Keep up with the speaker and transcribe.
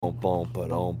Boom,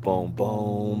 ba-dum, boom,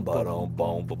 boom, ba-dum,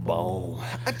 boom, ba-boom.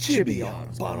 A chibby on,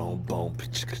 ba-dum, boom,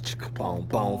 chicka, boom,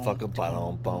 boom, fuck a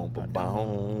ba-dum, boom,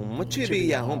 ba-boom. A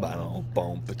chibby on, ba-dum,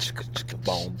 boom, chicka,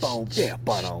 boom, boom, yeah,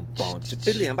 ba-dum, boom,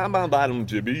 chibby on, ba-dum,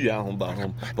 chibby on,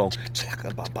 ba-dum, boom,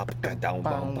 chicka, ba-down,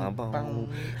 boom, boom, boom,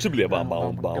 chibby on,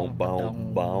 boom, boom,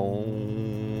 boom, boom.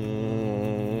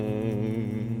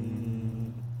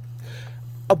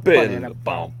 A bill,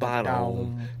 boom,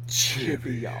 ba-dum,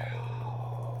 chibby.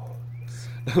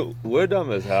 We're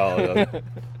dumb as hell, dude.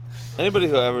 Anybody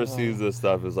who ever sees this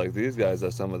stuff is like, these guys are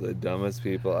some of the dumbest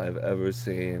people I've ever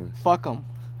seen. Fuck them.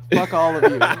 Fuck all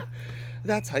of you.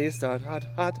 That's how you start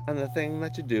hot on the thing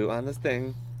that you do on this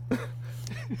thing.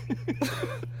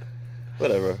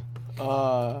 Whatever.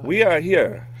 We are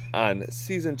here on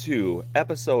season 2,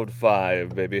 episode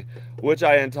 5, baby, which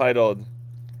I entitled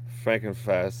Franken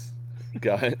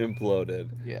got imploded.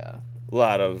 Yeah. A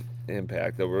lot of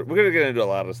impact. We're gonna get into a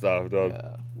lot of stuff, dude.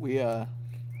 Yeah.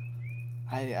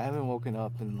 I haven't woken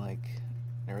up in like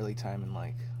an early time in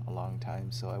like a long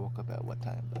time, so I woke up at what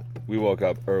time? But We woke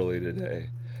up early today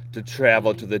to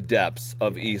travel to the depths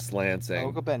of East I Lansing.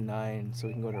 woke up at 9 so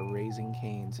we can go to Raising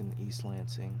Cane's in East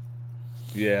Lansing.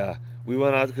 Yeah, we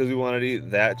went out because we wanted to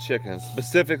eat that chicken,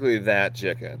 specifically that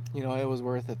chicken. You know, it was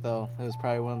worth it though. It was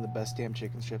probably one of the best damn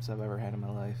chicken strips I've ever had in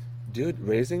my life. Dude,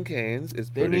 Raising Cane's is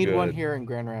They pretty need good. one here in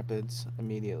Grand Rapids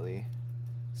immediately.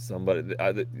 Somebody,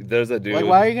 there's a dude. Like,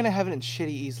 why are you gonna have it in shitty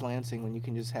East Lansing when you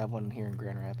can just have one here in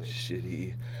Grand Rapids?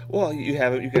 Shitty. Well, you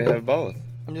have it. You can have both.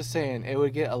 I'm just saying, it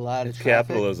would get a lot of It's traffic.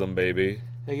 capitalism, baby.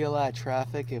 They get a lot of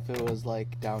traffic if it was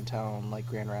like downtown, like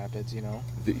Grand Rapids, you know?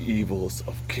 The evils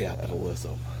of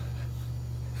capitalism.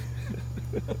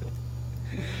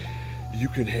 You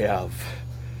can have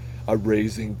a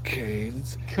Raising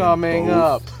Cane's Coming in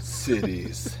both up.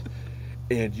 cities,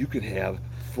 and you can have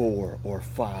 4 or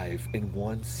 5 in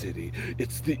one city.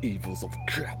 It's the evils of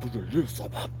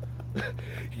capitalism.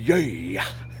 Yeah.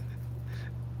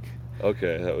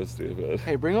 Okay, that was stupid.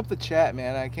 Hey, bring up the chat,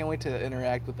 man. I can't wait to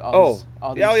interact with all these.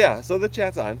 Yeah. So the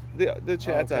chat's on. The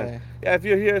chat's Okay. on. Yeah, if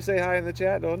you're here, say hi in the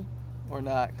chat, dude. Or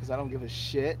not, because I don't give a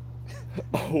shit.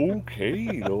 Okay,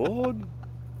 dude.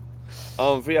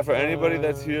 For anybody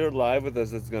that's here live with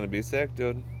us, it's gonna be sick,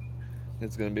 dude.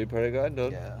 It's gonna be pretty good,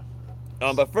 dude. Yeah.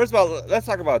 But first of all, let's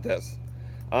talk about this.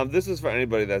 This is for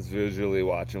anybody that's visually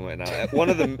watching right now. One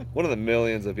of the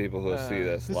millions of people who see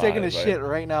this. Who's live, taking a right? shit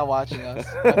right now watching us?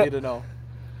 I need to know.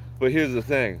 But here's the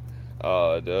thing,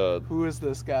 dude. Who is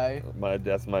this guy?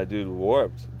 That's my dude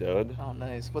Warped, dude. Oh,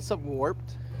 nice. What's up,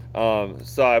 Warped?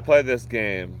 So I played this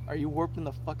game. Are you warped in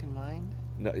the fucking mind?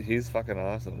 No, he's fucking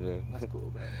awesome, dude. That's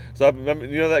cool, man. So I remember,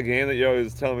 you know that game that you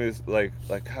always tell me is like,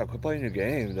 God, quit playing your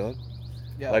game, dude.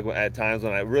 Yeah. Like at times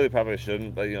when I really probably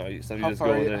shouldn't, but you know, some you just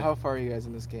go in there. How far are you guys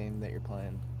in this game that you're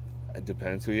playing? It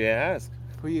depends who you ask.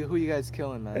 Who you guys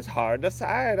killing, man? It's hard to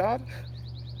say, dude.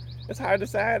 It's hard to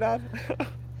say, dude.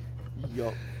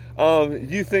 Yup.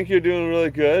 You think you're doing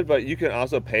really good, but you can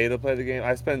also pay to play the game.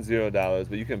 I spend $0,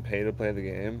 but you can pay to play the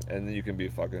game, and then you can be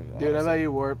fucking Dude, I awesome. bet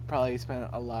you Warp probably spent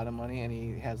a lot of money, and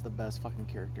he has the best fucking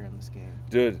character in this game.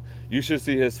 Dude, you should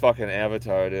see his fucking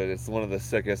avatar, dude. It's one of the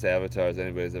sickest avatars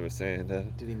anybody's ever seen,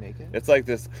 dude. Did he make it? It's like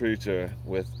this creature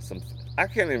with some. I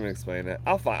can't even explain it.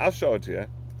 I'll show it to you.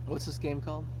 What's this game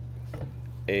called?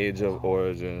 Age of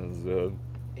Origins, dude.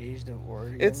 Aged of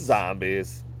Origins? It's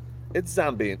zombies. It's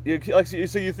zombie.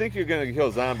 So you think you're gonna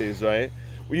kill zombies, right?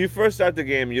 When you first start the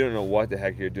game, you don't know what the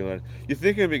heck you're doing. You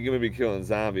think you're gonna be killing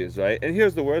zombies, right? And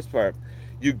here's the worst part: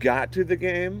 you got to the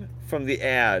game from the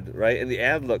ad, right? And the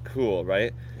ad looked cool,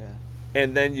 right? Yeah.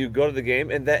 And then you go to the game,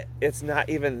 and that it's not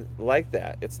even like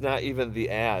that. It's not even the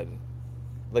ad.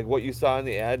 Like what you saw in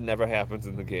the ad never happens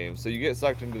in the game. So you get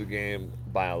sucked into the game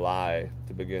by a lie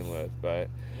to begin with, right?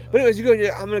 But anyways, you go,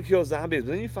 I'm gonna kill zombies,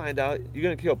 but then you find out you're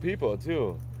gonna kill people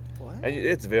too. What? And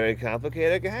it's a very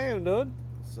complicated game, dude.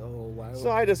 So why?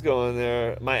 So I just go in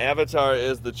there. My avatar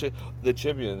is the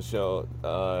Chibian show.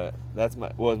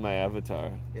 Was my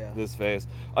avatar. Yeah. This face.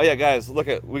 Oh yeah, guys,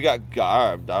 we got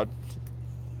Garb, dude.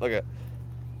 Look at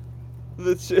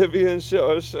the Chibian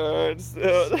show shirts,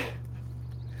 dude.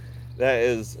 That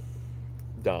is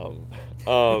dumb.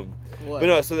 What? But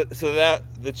no, so that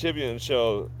the Chibian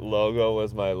show logo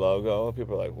was my logo.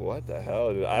 People are like, "What the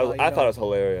hell, dude?" I thought it was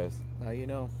hilarious. Now you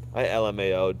know. I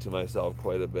LMAO'd to myself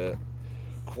quite a bit.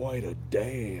 Quite a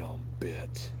damn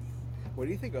bit. What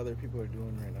do you think other people are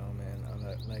doing right now, man, on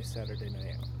that nice Saturday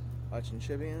night? Watching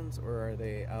Chibians, or are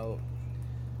they out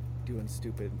doing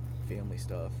stupid family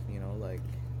stuff? You know, like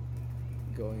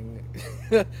going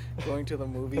going to the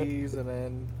movies and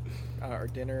then or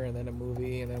dinner and then a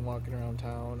movie and then walking around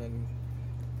town and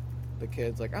the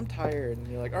kid's like, I'm tired, and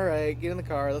you're like, all right, get in the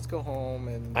car, let's go home.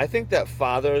 And I think that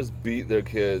fathers beat their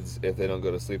kids if they don't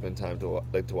go to sleep in time to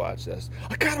watch this.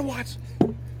 I gotta watch.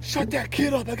 Shut that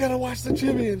kid up! I gotta watch the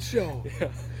Jimmy show. Yeah.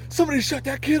 Somebody shut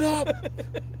that kid up!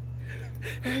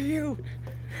 Hey, you,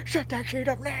 shut that kid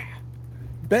up now.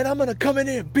 Ben, I'm gonna come in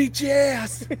here and beat your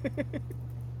ass.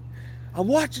 I'm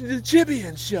watching the Jimmy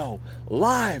show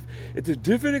live. It's a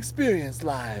different experience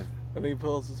live. And he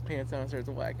pulls his pants down and starts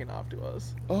whacking off to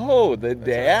us. Oh, the That's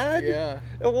dad? how- yeah.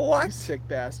 Oh, You what? sick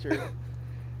bastard.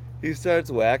 He starts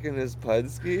whacking his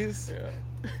pudskis.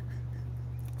 Yeah.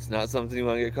 It's not something you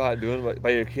want to get caught doing by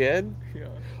your kid. Yeah.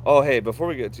 Oh, hey, before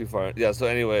we get too far, yeah. So,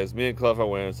 anyways, me and Cliff are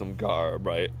wearing some garb,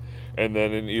 right? And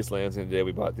then in East Lansing today,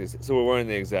 we bought these. So we're wearing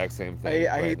the exact same thing.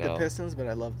 I right hate now. the Pistons, but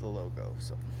I love the logo.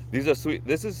 So These are sweet.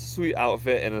 This is a sweet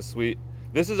outfit and a sweet.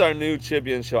 This is our new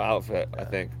Chibian show outfit. I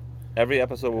think every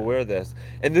episode we'll wear this,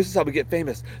 and this is how we get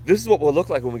famous. This is what we'll look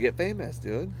like when we get famous,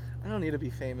 dude. I don't need to be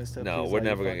famous to. No, please we're all you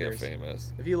never gonna get fuckers.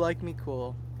 famous. If you like me,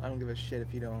 cool. I don't give a shit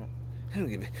if you don't. I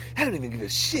don't even give a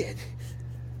shit.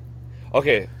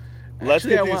 Okay, let's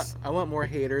Actually, get I these. want more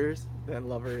haters than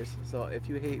lovers. So if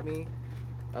you hate me,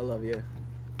 I love you.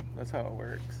 That's how it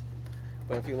works.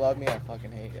 But if you love me, I fucking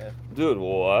hate you. Dude,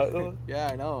 what? Yeah,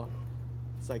 I know.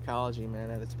 Psychology, man,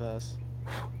 at its best.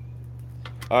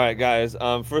 All right, guys.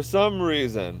 For some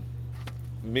reason,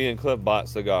 me and Cliff bought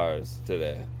cigars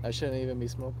today. I shouldn't even be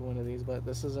smoking one of these, but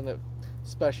this isn't a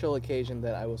special occasion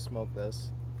that I will smoke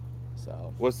this.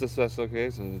 So What's the special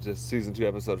occasion? Just season 2,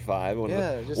 episode 5.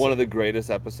 just One of the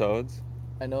greatest episodes.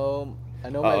 I know my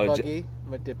Uh-oh, buggy,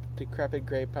 my decrepit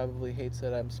gray probably hates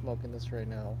that I'm smoking this right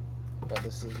now, but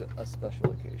this is a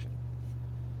special occasion.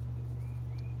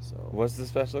 So What's the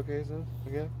special occasion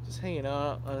again? just hanging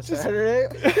out on a Just- Saturday.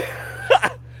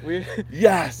 we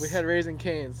Yes. we had Raising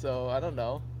Cane's, so I don't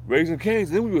know. Raising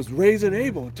Cane's. Then we was raising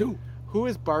Abel too. Who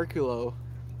is Barculo?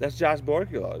 That's Josh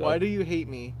Borculo. Why do you hate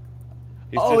me?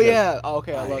 He's Oh just a- yeah. Oh,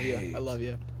 okay, I I love you. hate. I love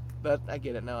you. That I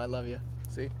get it now. I love you.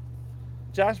 See?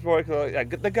 Josh Borculo. Yeah,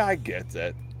 the guy gets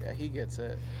it. Yeah, he gets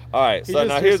it. All right. He So just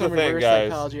now did here's the some thing, reverse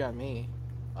guys. psychology on me.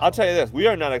 I'll tell you this: we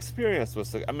are not experienced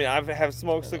with. I mean, have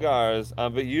smoked I know. cigars,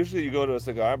 but usually you go to a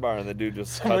cigar bar and the dude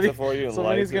just cuts it for you and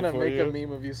Somebody's lights it gonna for make you. a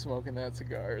meme of you smoking that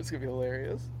cigar. It's gonna be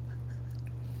hilarious.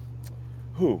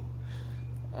 Who?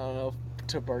 I don't know.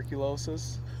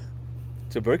 Tuberculosis.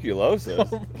 Tuberculosis.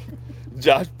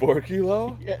 Josh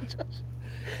Borculo? Yeah, Josh.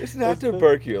 It's not That's the-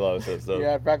 tuberculosis though.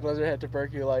 Yeah, Brock Lesnar had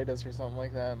tuberculitis or something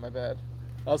like that. My bad.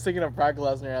 I was thinking of Brock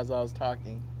Lesnar as I was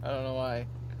talking. I don't know why.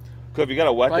 Cliff, you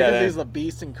gotta wet Probably that because end. he's the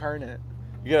beast incarnate.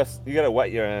 You gotta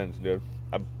wet your end, dude.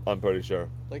 I'm pretty sure.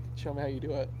 Like, show me how you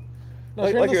do it. No,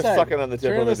 Like- turn like the you're side. sucking on the tip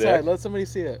turn of the a dick. side. Let somebody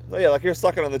see it. Oh yeah, like you're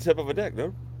sucking on the tip of a dick,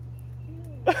 dude.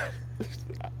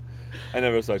 I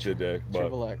never sucked your dick, but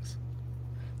Triple X.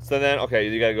 so then okay,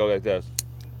 you gotta go like this.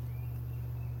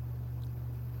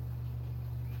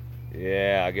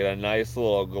 Yeah, I get a nice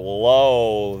little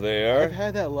glow there. I've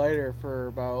had that lighter for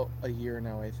about a year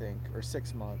now, I think, or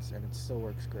 6 months, and it still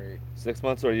works great. 6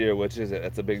 months or a year, which is it?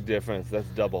 That's a big difference. That's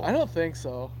double. I don't think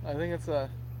so. I think it's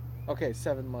okay,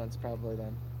 7 months probably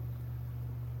then.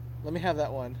 Let me have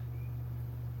that one.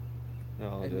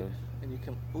 No, and, dude. and you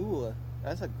can. Ooh,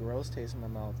 that's a gross taste in my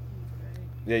mouth.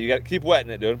 Yeah, you gotta keep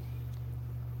wetting it, dude.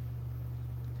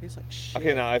 Tastes like shit.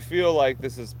 Okay, now I feel like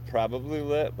this is probably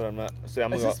lit, but I'm not. See,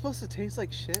 I'm Is gonna this supposed to taste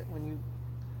like shit when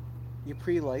you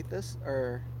pre-light this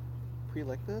or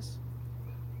pre-lick this?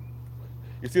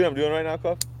 You see what I'm doing right now,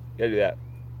 Cliff? You gotta do that.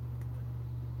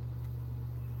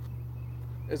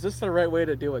 Is this the right way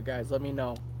to do it, guys? Let me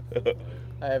know.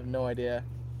 I have no idea.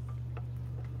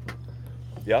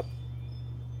 Yep.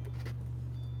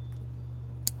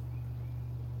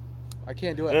 I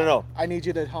can't do it. No. I need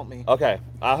you to help me. Okay,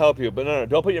 I'll help you, but no,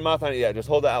 don't put your mouth on it yet. Just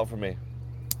hold it out for me.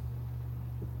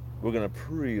 We're gonna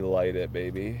pre-light it,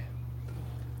 baby.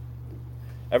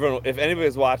 Everyone, if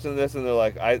anybody's watching this and they're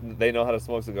like, they know how to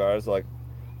smoke cigars, like,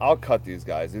 I'll cut these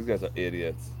guys. These guys are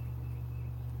idiots.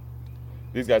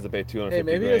 These guys will pay $250 Hey,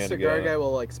 maybe grand a to cigar get guy it.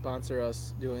 will like sponsor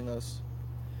us doing this,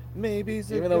 Maybe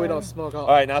even though we don't smoke. All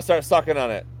right, now start sucking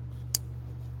on it.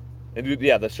 And do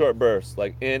the short bursts,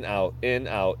 like in, out, in,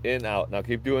 out, in, out. Now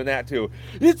keep doing that too.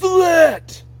 It's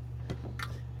lit.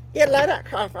 You like that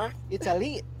coffee? It's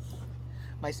elite.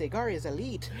 My cigar is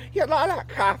elite. You like that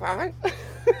coffee?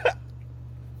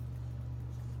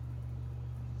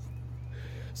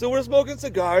 So we're smoking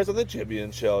cigars on the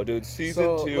Chibian Show, dude. Season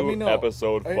So, let me 2, know.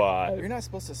 episode 5. You're not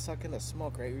supposed to suck in the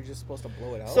smoke, right? You're just supposed to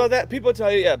blow it out. So that people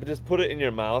tell you, yeah, but just put it in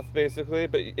your mouth, basically.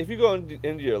 But if you go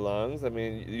into your lungs, I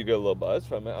mean, you get a little buzz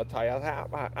from it. I'll tell you how.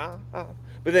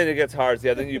 But then it gets hard. So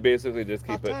yeah, then you basically just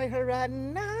keep it. I'll tell you right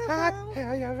now. I'll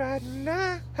tell you right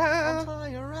now. I'll tell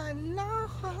you right now.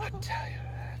 I'll tell you.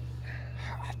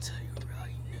 I'll tell you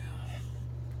right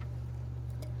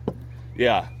now.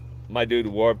 Yeah, my dude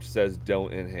Warped says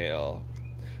don't inhale.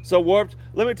 So Warped,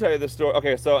 let me tell you the story.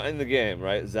 Okay, so in the game,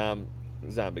 right,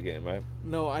 zombie game, right?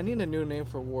 No, I need a new name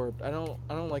for Warped. I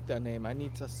don't like that name. I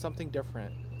need something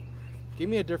different. Give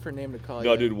me a different name to call you.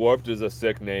 No, dude, Warped is a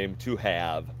sick name to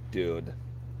have, dude.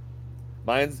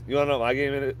 Mine's. You wanna know what my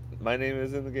game in it? My name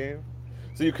is in the game.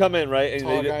 So you come in, right, and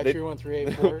Tall guy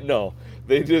 31384. No,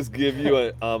 they just give you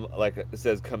a like it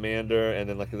says commander and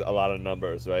then like a lot of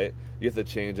numbers, right? You have to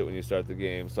change it when you start the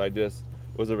game. So I just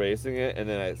was erasing it and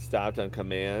then I stopped on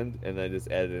command and then I just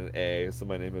added an A. So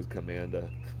my name is Commanda.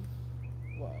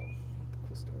 Wow,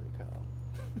 cool story, Kyle.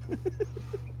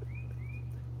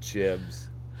 Chibs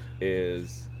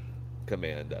is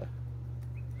Commanda.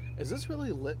 Is this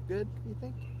really lit good, you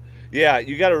think? Yeah,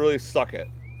 you gotta really suck it,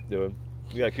 dude.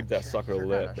 You gotta keep that sucker You're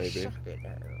lit, gonna baby. suck it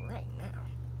right now.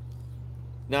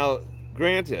 Now,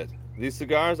 granted, these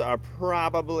cigars are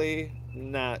probably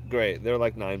not great. They're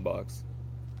like $9.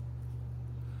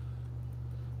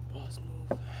 Boss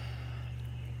move.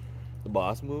 The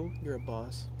boss move? You're a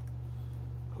boss.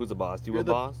 Who's a boss? You You're a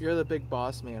the boss? You're the big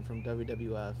boss man from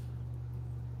WWF.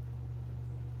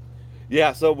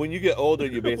 Yeah, so when you get older,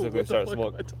 you basically What the start fuck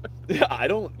smoking. am I talking Yeah, I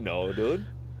don't know, dude.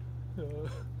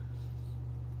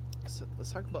 So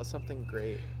let's talk about something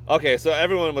great. Okay, so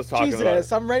everyone was talking Jesus, about.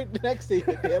 I'm right next to you,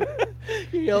 damn it.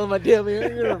 You're yelling my damn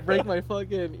ear. You're gonna break my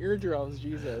fucking eardrums,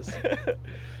 Jesus.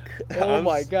 Oh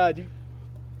my god,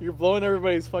 you're blowing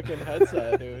everybody's fucking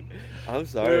headset, dude. I'm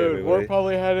sorry, Dude, everybody. Ward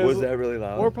probably had his. Was that really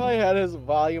loud? Ward probably had his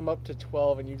volume up to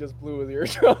 12, and you just blew his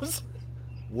eardrums.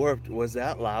 Warped. Was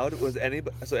that loud? Was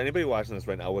anybody watching this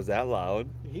right now? Was that loud?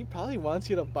 He probably wants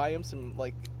you to buy him some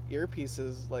like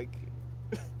earpieces, like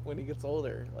when he gets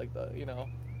older, like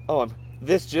Oh,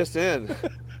 this just in.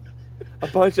 A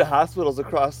bunch of hospitals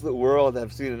across the world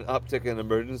have seen an uptick in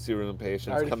emergency room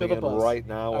patients coming in right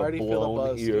now with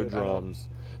blown eardrums.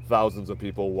 Thousands of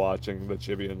people watching the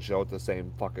Chibian Show at the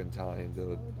same fucking time,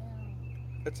 dude.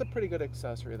 It's a pretty good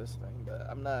accessory, this thing, but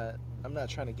I'm not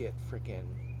trying to get freaking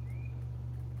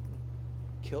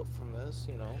killed from this,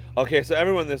 Okay, so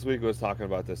everyone this week was talking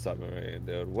about this submarine,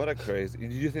 dude. What a crazy! Do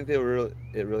you think it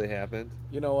really happened?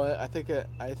 You know what? I think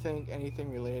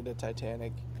anything related to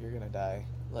Titanic, you're gonna die.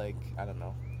 Like, I don't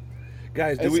know.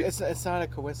 Guys, it's not a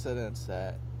coincidence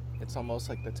that it's almost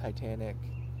like the Titanic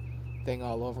thing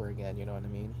all over again. You know what I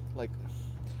mean? Like,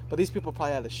 but these people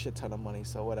probably had a shit ton of money,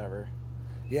 so whatever.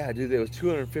 Yeah, dude, it was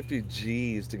 250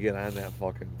 G's to get on that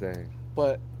fucking thing.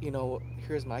 But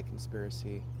here's my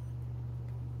conspiracy.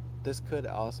 This could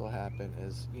also happen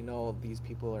is, these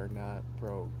people are not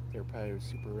broke. They're probably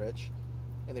super rich,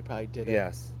 and they probably did it.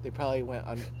 Yes. They probably went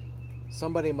on.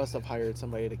 Somebody must have hired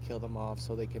somebody to kill them off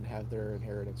so they can have their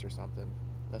inheritance or something.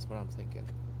 That's what I'm thinking.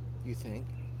 You think?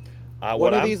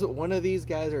 One of these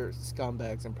guys are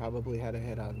scumbags and probably had a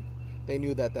hit on. They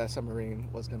knew that submarine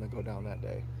was gonna go down that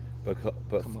day. But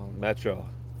Come on. Metro,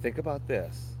 think about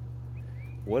this.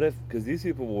 What if, because these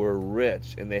people were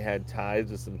rich and they had ties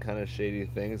to some kind of shady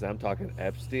things. I'm talking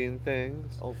Epstein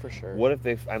things. Oh, for sure. What if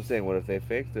they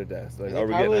faked their deaths? Like, they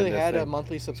probably had a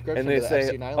monthly subscription and they to the say,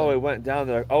 Epstein Island. oh, it went down.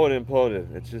 They're like, oh, it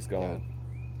imploded. It's just gone.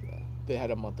 Yeah. They had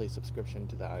a monthly subscription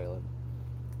to the island,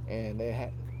 and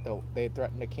they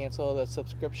threatened to cancel the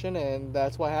subscription, and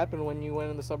that's what happened when you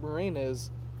went in the submarine. Is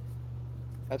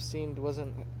Epstein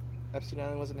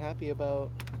Island wasn't happy about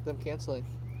them canceling.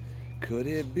 Could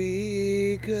it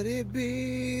be? Could it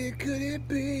be? Could it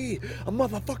be a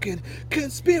motherfucking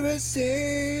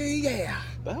conspiracy? Yeah.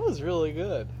 That was really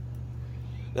good.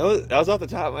 That was off the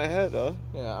top of my head, though.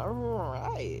 Yeah, all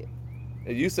right.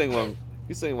 And you sing one.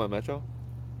 You sing one, Metro.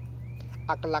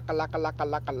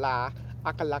 Akalaka-laka-laka-laka-la.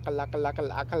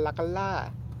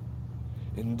 Akalaka-laka-laka-laka-la.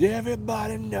 And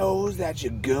everybody knows that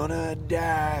you're gonna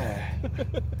die.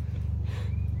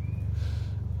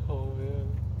 Oh man.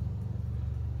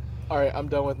 All right, I'm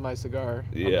done with my cigar.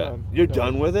 Yeah. You're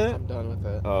done with it? I'm done with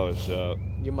it. Oh shit.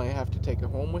 You might have to take it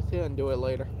home with you and do it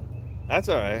later. That's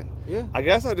all right. Yeah. I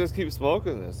guess I'll just keep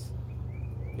smoking this.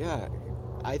 Yeah.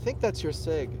 I think that's your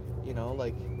cig.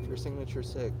 Like your signature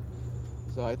cig.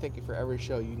 So I think for every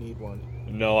show you need one.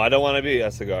 No, I don't want to be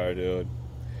a cigar, dude.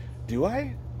 Do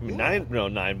I? I mean, Yeah.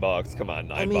 $9. Come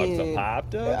on, I $9 a mean, pop,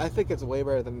 dude. I think it's way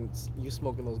better than you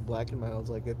smoking those Black and Milds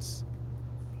like it's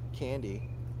candy.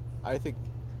 I think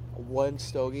one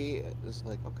stogie is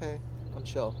like, okay, I'm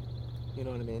chill. You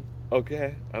know what I mean?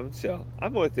 Okay, I'm chill.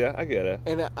 I'm with you. I get it.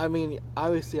 And I mean,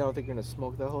 obviously, I don't think you're gonna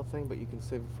smoke that whole thing, but you can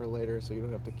save it for later, so you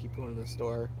don't have to keep going to the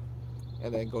store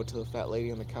and then go to the fat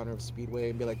lady on the counter of Speedway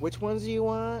and be like, "Which ones do you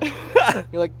want?"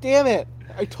 You're like, "Damn it!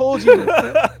 I told you."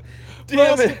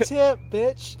 Damn Plus the it! tip,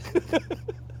 bitch.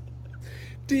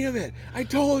 Damn it! I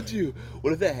told you.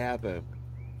 What if that happened?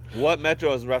 What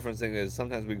Metro is referencing is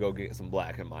sometimes we go get some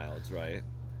Black and Milds, right?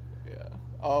 Yeah.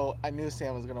 Oh, I knew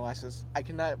Sam was gonna watch this. I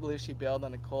cannot believe she bailed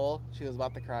on Nicole. She was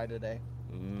about to cry today.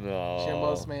 She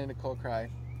almost No. made Nicole cry.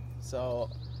 So,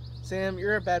 Sam,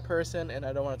 you're a bad person, and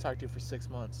I don't want to talk to you for 6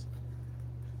 months.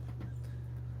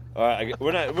 All right,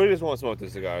 we're not. We just won't smoke the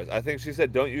cigars. I think she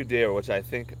said, "Don't you dare," which I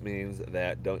think means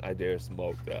that don't I dare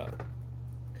smoke that.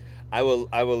 I will.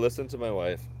 I will listen to my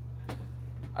wife.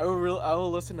 I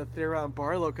will listen to Theron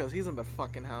Barlow because he's in the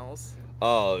fucking house.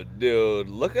 Oh, dude,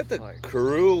 look at the Like-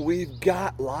 crew we've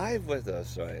got live with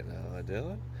us right now,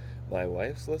 dude. My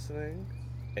wife's listening,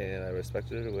 and I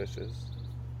respected her wishes.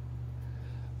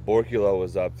 Borculo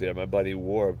was up there. My buddy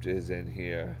Warped is in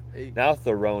here. Hey. Now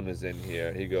Theron is in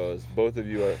here. He goes, both of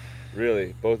you are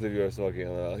smoking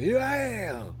a little. Here I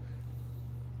am.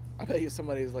 I bet you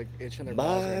somebody's like itching their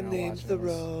balls My right now name's watching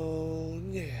this.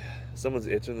 Theron. Yeah. Someone's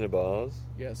itching their balls.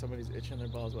 Yeah, somebody's itching their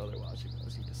balls while they're watching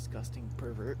this. You disgusting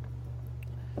pervert.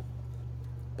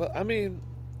 But I mean,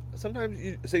 sometimes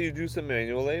you say you do some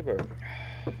manual labor,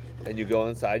 and you go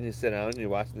inside and you sit down and you're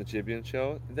watching the Chibian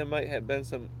show. There might have been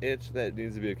some itch that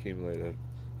needs to be accumulated.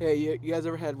 Hey, you guys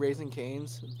ever had Raising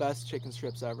Cane's? Best chicken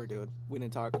strips ever, dude. We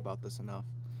didn't talk about this enough.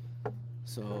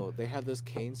 So they have this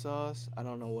cane sauce. I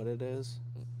don't know what it is.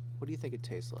 What do you think it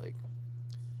tastes like?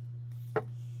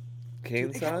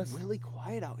 Cane Dude, sauce? it got really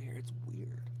quiet out here. It's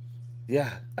weird. Yeah,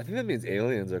 I think that means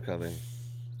aliens are coming.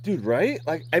 Dude, right?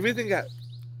 Like everything got.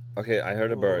 Okay, I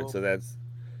heard a bird, so that's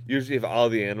usually if all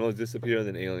the animals disappear,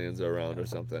 then aliens are around or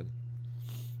something.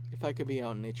 If I could be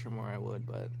out in nature more, I would,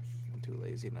 but I'm too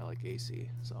lazy and I like AC.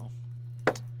 So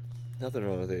Nothing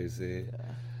wrong with AC.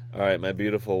 yeah. All right, my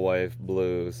beautiful wife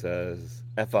Blue says,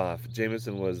 "F off."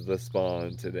 Jameson was the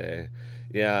spawn today.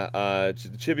 Yeah,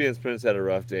 Chibian's Prince had a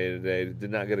rough day today.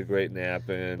 Did not get a great nap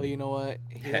in. But you know what?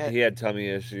 He had tummy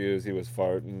issues. He was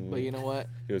farting. But you know what?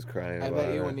 He was crying I about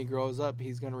bet you it. when he grows up,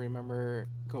 he's gonna remember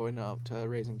going out to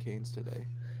Raising Cane's today.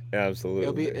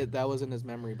 Absolutely. That was in his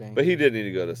memory bank. But he did need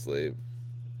to go to sleep.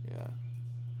 Yeah.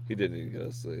 He did need to go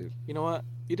to sleep. You know what?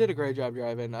 You did a great job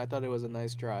driving. I thought it was a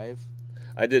nice drive.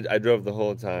 I did. I drove the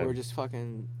whole We time. were just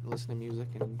fucking listening to music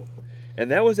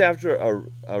And that was after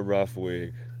a rough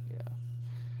week. yeah.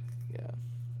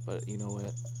 But you know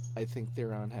what? I think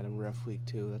Theron had a rough week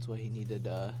too. That's why he needed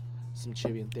some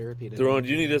Chibian therapy today. Theron, do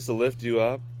you need us to lift you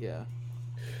up? Yeah.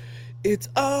 It's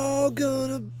all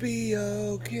gonna be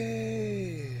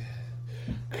okay.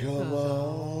 Come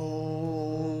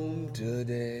on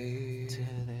today.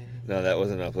 No, that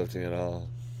wasn't uplifting at all.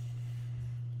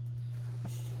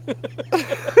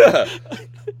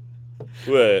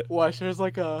 Wait. Watch, there's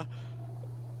like a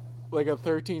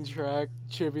 13 track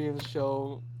Chibian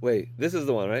show. Wait, this is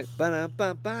the one, right?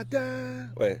 Ba-da-ba-ba-da.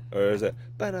 Wait, or is it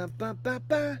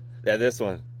ba-da-ba-ba-ba? Yeah, this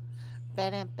one.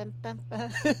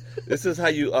 This is how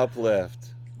you uplift.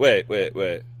 Wait.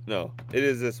 No, it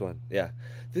is this one. Yeah.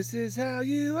 This is how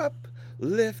you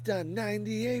uplift on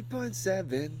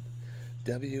 98.7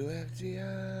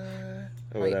 WFGI.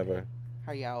 Or whatever.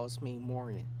 How y'all, it's me,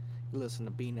 Morgan. You listen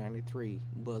to B93,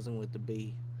 buzzing with the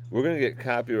B. We're going to get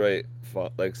copyright,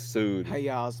 sued. Hey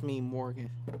y'all, it's me, Morgan.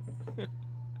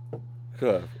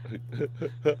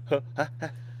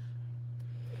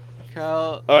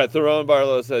 Kyle. All right, Theron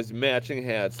Barlow says matching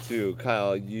hats too.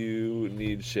 Kyle, you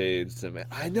need shades to match.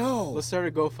 I know. Let's start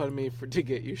a GoFundMe to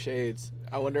get you shades.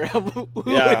 I wonder how.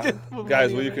 Yeah,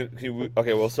 guys,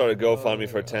 okay, we'll start a GoFundMe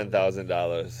for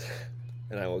 $10,000,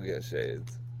 and I will get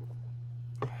shades.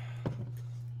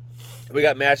 We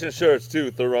got matching shirts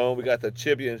too, Theron. We got the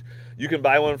Chibian. You can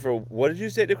buy one for, what did you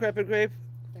say, Decrepit Grape?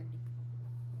 30.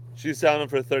 She's selling them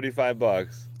for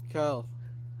 $35. Kyle,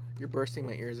 you're bursting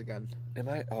my ears again. Am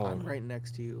I? Oh. I'm right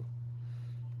next to you.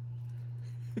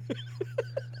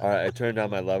 All right, I turned down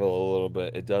my level a little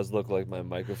bit. It does look like my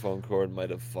microphone cord might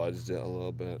have fudged it a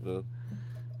little bit.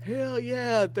 Hell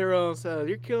yeah, Theron says.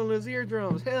 You're killing his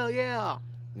eardrums. Hell yeah.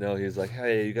 No, he's like,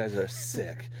 hey, you guys are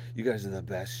sick. You guys are the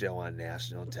best show on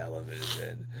national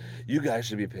television. You guys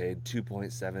should be paid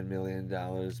 $2.7 million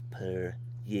per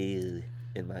year,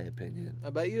 in my opinion. I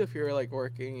bet you if you're like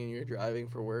working and you're driving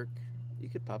for work, You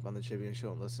could pop on the Chibby and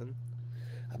show and listen.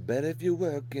 I bet if you're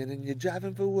working and you're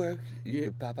driving for work, you You,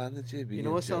 could pop on the Chibby you know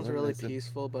and what chill sounds and really listen.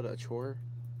 peaceful but a chore?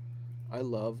 I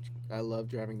love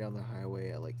driving down the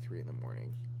highway at like 3 in the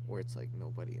morning, where it's like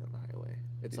nobody on the highway.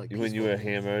 It's like When you peaceful were peace.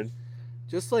 hammered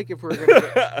Just like if we're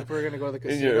gonna go to the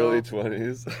in your early casino,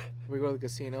 20s. we go to the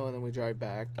casino and then we drive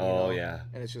back. Oh, yeah.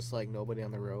 And it's just like nobody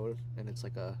on the road, and it's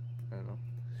like a I don't know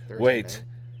Thursday Wait. night.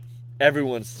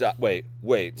 Everyone stop. Wait.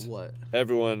 What?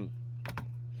 Everyone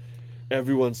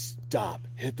stop.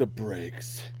 Hit the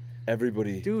brakes.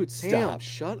 Everybody Dude, Sam, stop.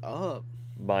 shut up.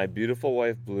 My beautiful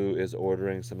wife Blue is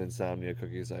ordering some insomnia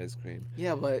cookies ice cream.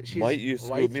 Yeah, but she's Might you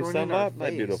why you scoop me throwing it in some our up, my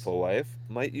face? beautiful wife?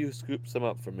 Might you scoop some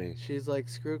up for me? She's like,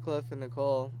 screw Cliff and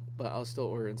Nicole, but I'll still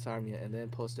order insomnia and then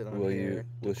post it on Will here you-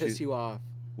 to will piss she- you off.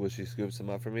 Will she scoop some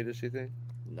up for me, does she think?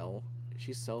 No,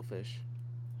 she's selfish.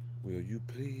 Will you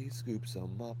please scoop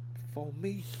some up for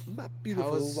me, my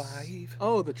beautiful wife?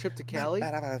 Oh, the trip to Cali?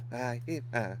 It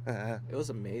It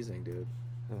was amazing, dude.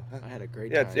 I had a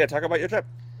great Yeah, time. yeah. Talk about your trip.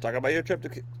 Talk about your trip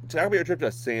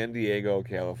to San Diego,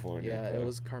 California. Yeah, it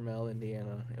was Carmel,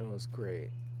 Indiana. It was great.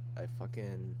 I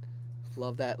fucking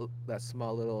love that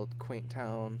small little quaint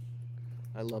town.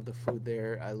 I love the food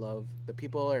there. I love the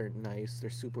people are nice. They're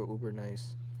super uber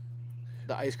nice.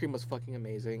 The ice cream was fucking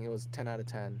amazing. It was 10 out of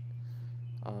 10.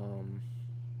 I don't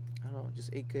know, just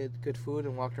ate good food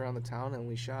and walked around the town and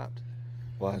we shopped.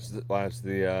 Watch the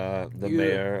You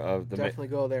mayor of Definitely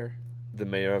go there. the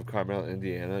mayor of Carmel,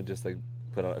 Indiana, just like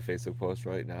put out a Facebook post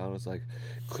right now and was like,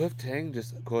 Cliff Tang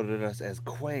just quoted us as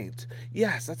quaint.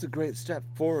 Yes, that's a great step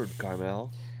forward,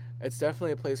 Carmel. It's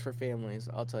definitely a place for families.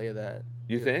 I'll tell you that.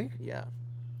 You think? Yeah,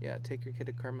 yeah. Take your kid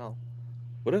to Carmel.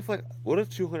 What if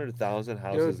 200,000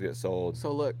 houses get sold?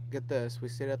 So look, get this. We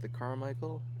stayed at the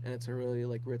Carmichael, and it's a really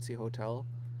like ritzy hotel.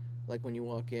 Like when you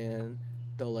walk in,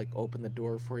 they'll like open the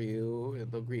door for you,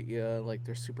 and they'll greet you. Like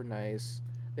they're super nice.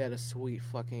 They had a sweet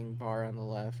fucking bar on the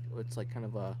left. It's like kind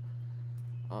of a,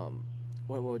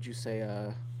 what would you say?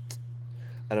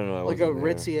 I don't know. I Like a wasn't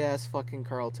there. ritzy ass fucking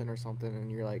Carlton or something,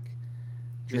 and you're like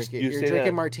drinking. you You're say drinking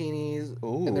that- martinis,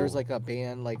 Ooh. and there's like a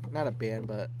band, like not a band,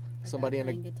 but somebody in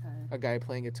playing guitar. a guy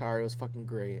playing guitar. It was fucking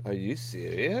great. Are you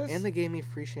serious? And they gave me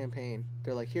free champagne.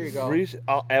 They're like, here you go. Free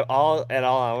at all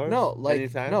hours? No, like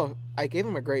Anytime? no. I gave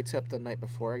him a great tip the night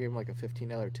before. I gave him like a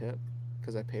 $15 tip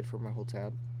because I paid for my whole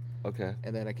tab. Okay.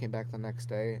 And then I came back the next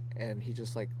day, and he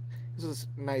just like, he's this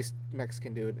nice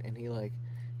Mexican dude, and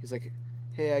he's like,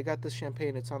 hey, I got this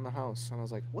champagne. It's on the house. And I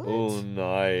was like, what? Oh,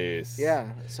 nice. Yeah.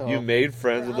 So You made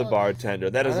friends with the bartender.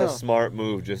 That is I a know. smart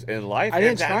move just in life. I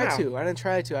and didn't try now. to. I didn't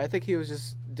try to. I think he was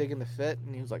just digging the fit,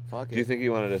 and he was like, fuck it. Do you think he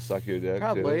wanted to suck your dick?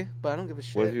 Probably, Too? but I don't give a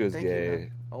shit. What if he was Thank you, gay?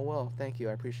 man. Oh well, thank you.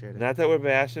 I appreciate it. Not that we're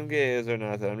bashing gays or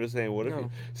nothing. I'm just saying, what if No.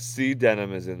 C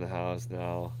Denim is in the house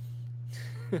now?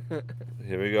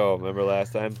 Here we go. Remember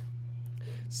last time?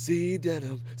 C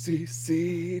Denim,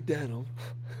 C Denim,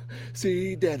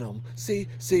 C Denim,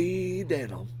 C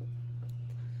Denim.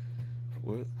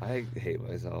 What? I hate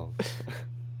myself.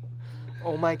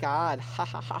 Oh my god. Ha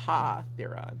ha ha ha.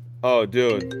 They're on. Oh,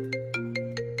 dude.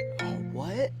 Oh,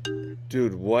 what?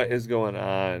 Dude, what is going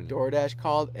on? DoorDash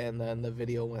called and then the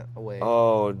video went away.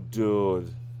 Oh,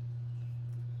 dude.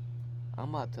 I'm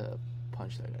about to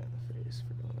punch that guy in the face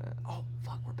for doing that. Oh,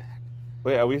 fuck, we're back.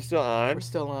 Wait, are we still on? We're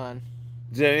still on.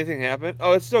 Did anything happen?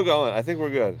 Oh, it's still going. I think we're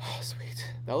good. Oh, sweet.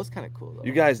 That was kind of cool, though.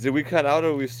 You guys, did we cut out or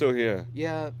are we still here?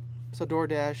 Yeah, so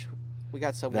DoorDash, we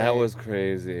got Subway. That was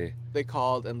crazy. They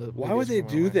called and the Why would they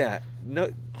do that?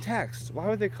 No, text. Why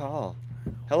would they call?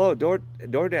 Hello,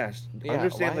 DoorDash. Yeah,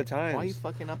 Understand why, the times. Why are you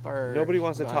fucking up our... Nobody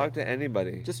wants to vibe? talk to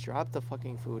anybody. Just drop the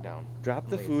fucking food down. Drop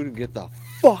the Leave. food and get the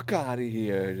fuck out of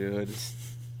here, dude.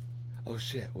 Oh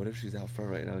shit, what if she's out front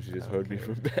right now and she just heard me Okay.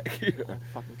 from back I here? don't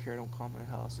fucking care. Don't call my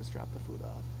house. Just drop the food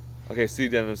off. Okay, C.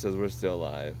 Denim says we're still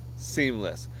live.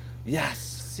 Seamless. Yes!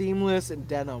 Seamless and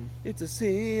denim. It's a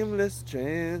seamless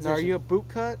transition. Now, are you a boot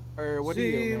cut or what are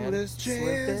you, man? Seamless Slim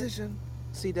fit? transition.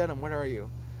 See denim. What are you?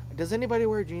 Does anybody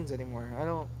wear jeans anymore? I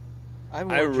don't.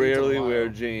 haven't I worn jeans in a rarely wear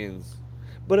while. jeans.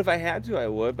 But if I had to, I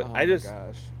would. But Oh I my just...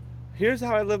 gosh. Here's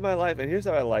how I live my life, and here's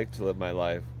how I like to live my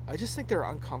life. I just think they're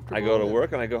uncomfortable. I go to and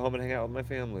work and I go home and hang out with my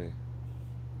family.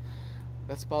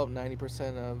 That's about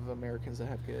 90% of Americans that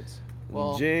have kids.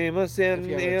 Well, Jameson if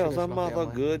you have a is a traditional mother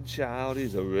family. good child.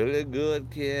 He's a really good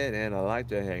kid, and I like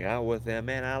to hang out with him,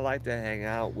 and I like to hang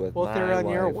out with well, if my they're on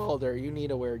your wife. welder, you need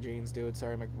to wear jeans, dude.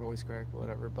 Sorry, my voice cracked,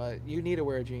 whatever. But you need to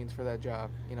wear jeans for that job,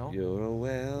 you know? You're a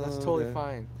welder. That's totally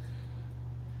fine.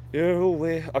 You're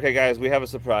a Okay, guys, we have a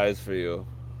surprise for you.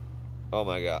 Oh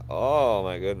my god. Oh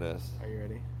my goodness. Are you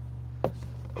ready?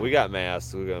 We got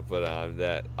masks we're gonna put on.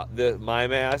 My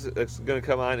mask that's gonna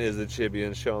come on is the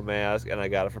Chibian Show mask, and I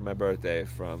got it for my birthday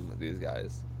from these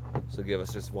guys. So give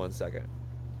us just 1 second.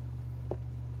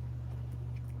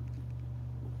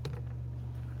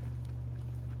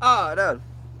 Oh, dude.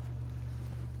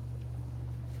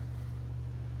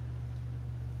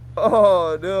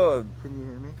 Oh, dude. Can you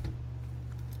hear me?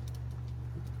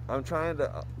 I'm trying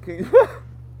to.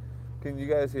 Can you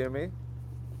guys hear me?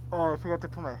 Oh, I forgot to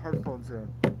put my headphones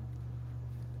in.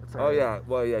 Oh yeah,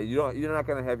 well yeah, you're not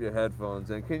gonna have your headphones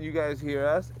in. Can you guys hear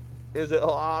us? Is it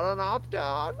loud enough, dude?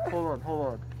 Hold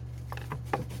on.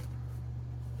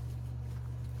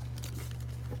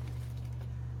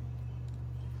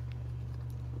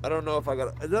 I don't know if I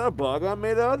got. Is that a bug on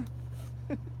me, dude?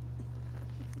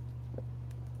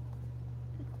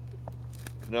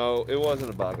 No, it wasn't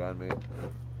a bug on me.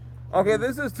 Okay,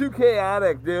 this is too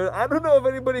chaotic, dude. I don't know if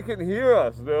anybody can hear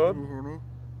us, dude. Can you hear me?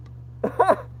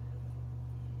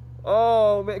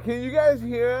 Oh man, can you guys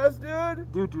hear us, dude?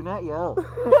 Dude, do not yell.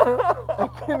 I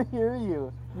can hear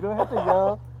you. You don't have to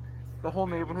yell. The whole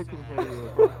neighborhood can hear you.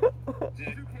 Too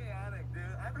chaotic, dude.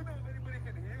 I don't know if anybody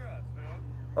can hear us, dude.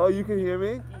 Oh, you can hear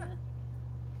me? Yeah.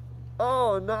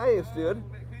 Oh, nice, dude.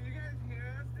 Can you guys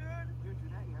hear us, dude? Dude, do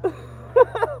not yell.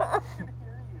 I can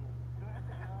hear you. You don't have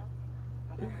to yell.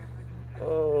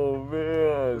 Oh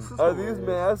man, This is are these hilarious.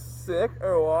 masks sick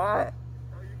or what?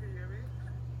 Oh, you can hear me?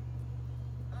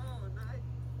 Oh, nice.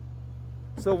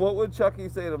 So what would Chucky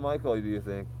say to Michael, do you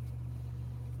think?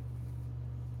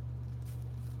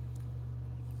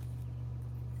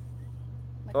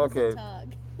 Michael's Okay. a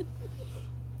dog.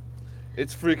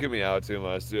 It's freaking me out too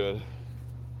much, dude.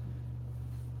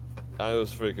 It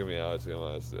was freaking me out too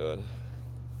much, dude.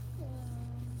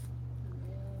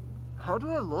 How do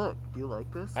I look? Do you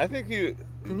like this? I think you.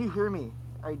 Can you hear me?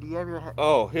 Do you have your head?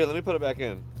 Oh, here, let me put it back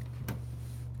in.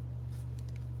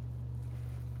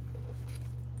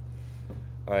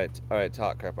 All right,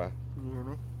 talk, Crappa. Can you hear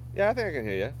me? Yeah, I think I can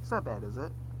hear you. It's not bad, is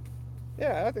it?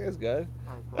 Yeah, I think it's good.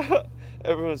 Alright, cool.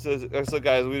 Everyone says, so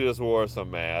guys, we just wore some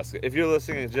masks. If you're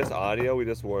listening to just audio, we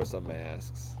just wore some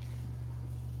masks.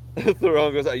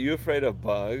 Theron goes, are you afraid of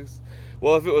bugs?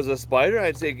 Well, if it was a spider,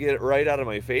 I'd say get it right out of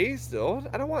my face, dude.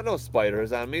 I don't want no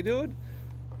spiders on me, dude.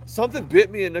 Something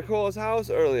bit me in Nicole's house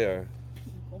earlier.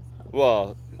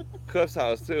 Well, Cliff's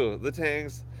house too. The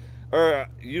tanks. Or,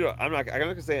 I'm not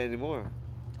gonna say it anymore.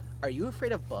 Are you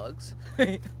afraid of bugs?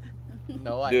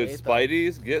 No, I Dude, hate them.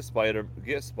 Spideys, get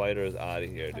spiders out of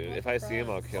here, dude. If I see them,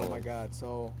 I'll kill Oh my them. god,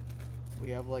 so we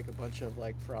have like a bunch of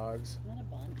like frogs. Not a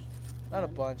bunch. Not a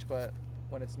bunch, but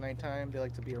when it's nighttime, they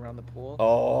like to be around the pool.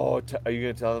 Oh, are you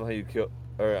gonna tell them how you kill?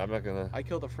 Or I'm not gonna. I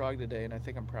killed a frog today, and I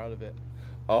think I'm proud of it.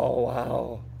 Oh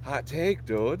wow, hot take,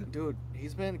 dude. Dude,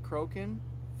 he's been croaking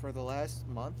for the last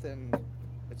month, and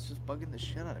it's just bugging the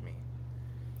shit out of me.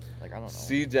 Like, I don't know.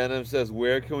 C Denim says,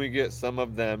 where can we get some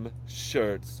of them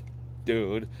shirts,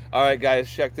 dude? All right, guys,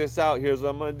 check this out. Here's what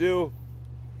I'm gonna do.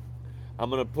 I'm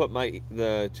gonna put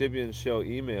the Chibian Show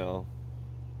email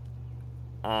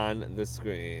on the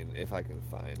screen if I can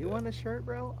find You it. want a shirt,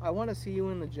 bro? I want to see you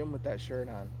in the gym with that shirt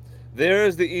on. There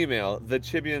is the email,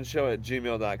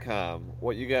 thechibianshow@gmail.com.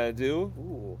 What you gotta do?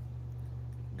 Ooh.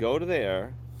 Go to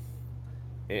there,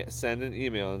 send an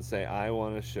email and say I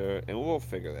want a shirt, and we'll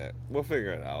figure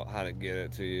it out how to get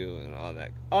it to you and all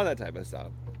that type of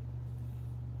stuff.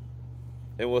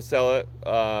 And we'll sell it,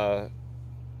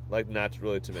 like not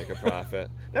really to make a profit,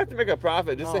 not to make a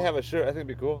profit, just to No. have a shirt. I think it'd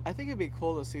be cool. I think it'd be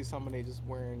cool to see somebody just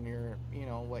wearing your,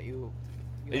 what you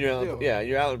And you're like to out, do. yeah,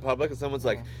 you're out in public and someone's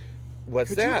like, "What's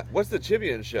Could you- that? What's the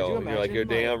Chibian Show?" you And you're like, imagine, "You're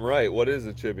like- damn right. What is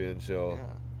the Chibian Show?" Yeah.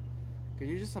 Could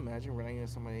you just imagine running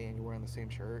into somebody and you're wearing the same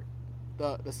shirt?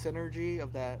 The synergy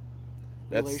of that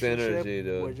That's relationship synergy,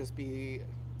 dude. would just be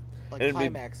like And it'd be-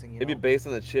 climaxing, It'd be based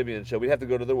on the Chibian Show. We'd have to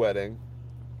go to the wedding,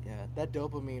 Yeah, that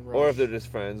dopamine rush or if they're just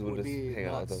friends, we'll would just be hang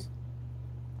out with nuts. them.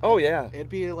 Oh yeah. It'd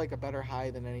be like a better high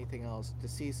than anything else to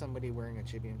see somebody wearing a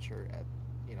Chibian shirt at,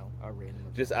 a random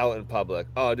event. Just out in public.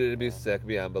 Oh, dude, it'd be Yeah. sick.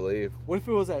 Beyond belief. What if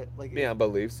it was at like Beyond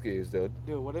belief skis, dude.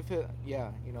 dude, what if it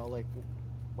like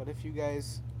what if you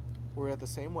guys were at the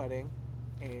same wedding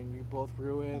and you both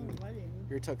ruined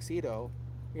your tuxedo?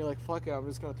 You're like, fuck it, I'm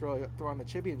just gonna throw on the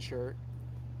Chibian shirt.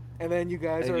 And then you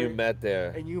guys And are you met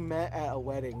there and you met at a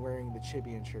wedding wearing the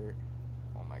Chibian shirt.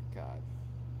 Oh my god.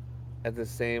 at the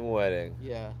same wedding.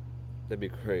 Yeah. That'd be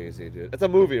crazy, dude. It's a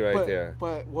movie right but, there.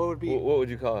 But what would be What would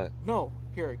you call it? No,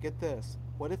 here, get this.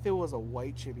 What if it was a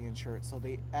white Chibian shirt? So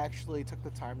they actually took the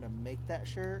time to make that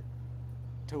shirt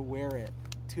to wear it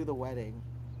to the wedding.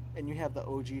 And you have the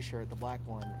OG shirt, the black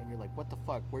one, and you're like, what the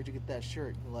fuck? Where'd you get that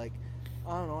shirt? And you're like,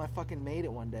 I don't know, I fucking made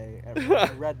it one day at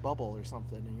fucking Redbubble or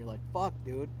something, and you're like, fuck,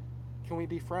 dude, can we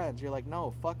be friends? You're like,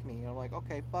 no, fuck me. And I'm like,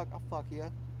 okay, fuck, I'll fuck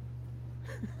you.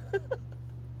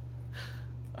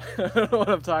 I don't know what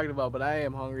I'm talking about, but I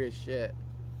am hungry as shit.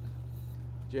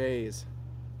 Jays.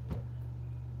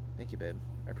 Thank you, babe.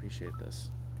 I appreciate this.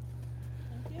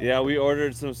 Yeah, we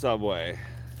ordered some Subway.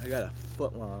 I got a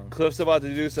foot long. Cliff's about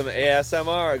to do some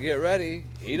ASMR. Get ready.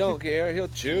 He don't care. He'll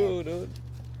chew, dude.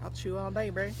 I'll chew all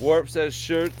day, bro. Warp says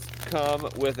shirts come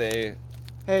with a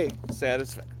Hey, this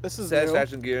is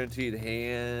satisfaction guaranteed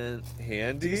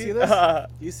handy. Do you see this? Do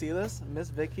you see this? Miss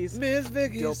Vicky's Miss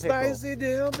Vicky's dill pickle. spicy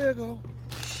dill pickle.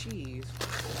 Cheese.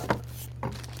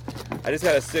 I just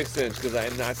had a 6-inch because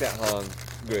I'm not that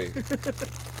hungry.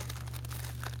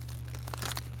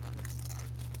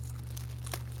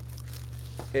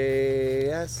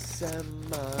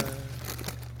 ASMR.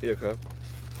 Here, Cliff.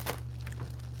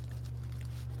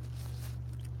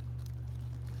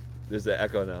 There's the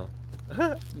echo now.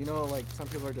 You know, like, some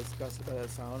people are disgusted by that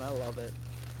sound. I love it.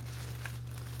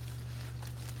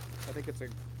 I think it's a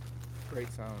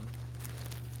great sound.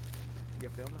 You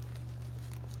feel me?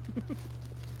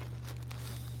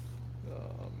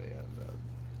 Oh, man.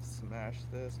 Smash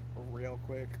this real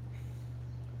quick.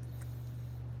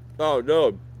 Oh,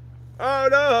 no.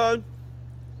 Hold on.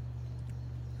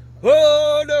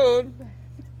 Hold on.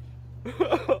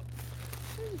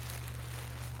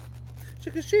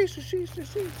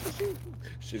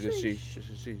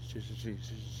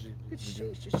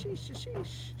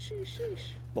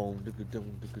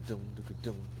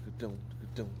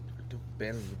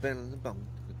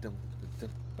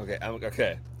 Okay,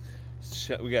 okay.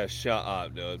 We gotta shut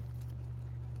up, dude.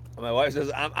 My wife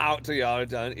says I'm out till y'all are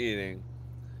done eating.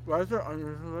 Why is there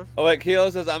onions in this? Oh wait,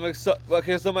 Kayla says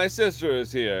okay, so my sister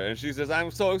is here, and she says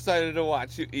I'm so excited to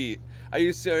watch you eat. Are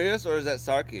you serious, or is that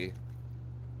Sarky?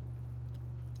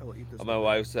 I will eat this. My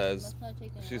wife says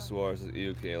she swore. Says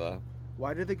ew, Kayla.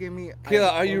 Why did they give me?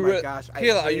 Kayla, are you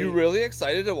Kayla, are you really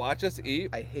excited to watch us eat?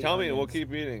 I hate Tell me, and we'll onions.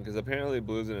 keep eating, because apparently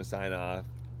Blue's gonna sign off,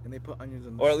 And they put onions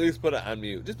in. or at least put it on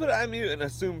mute. Just put it on mute and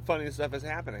assume funny stuff is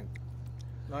happening.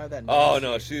 Not that. Oh nasty.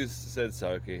 no, she said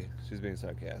Sarky. She's being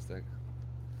sarcastic.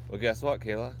 Well, guess what,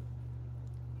 Kayla?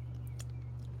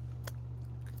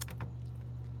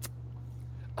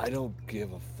 I don't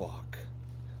give a fuck.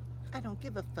 I don't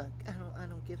give a fuck. I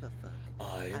don't give a fuck.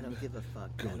 I don't give a fuck.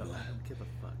 I don't give a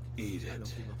fuck. Eat I don't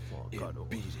it give a fuck. and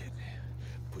beat it.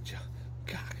 Put your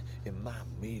cock in my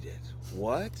meat it.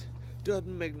 What?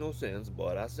 Doesn't make no sense,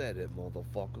 but I said it,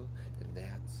 motherfucker. And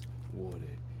that's what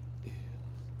it is.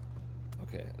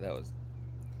 Okay, that was...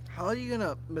 How are you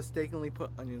gonna mistakenly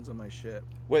put onions on my shit?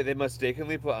 Wait, they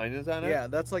mistakenly put onions on it? Yeah,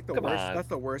 that's like the Come worst. on. That's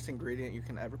the worst ingredient you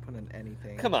can ever put in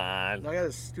anything. Come on. Now I got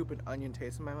this stupid onion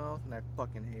taste in my mouth, and I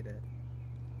fucking hate it.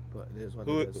 But it is what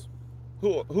Who- it is.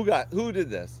 Who did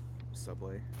this?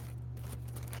 Subway.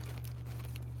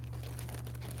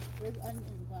 There's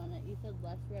onions on it. You said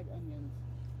less red onions.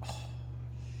 Oh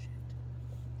shit.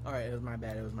 All right, it was my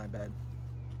bad. It was my bad.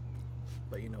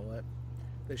 But you know what?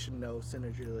 They should know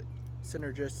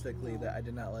synergistically that I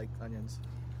did not like onions.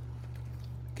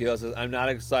 Kayla says, I'm not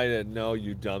excited. No,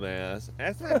 you dumbass.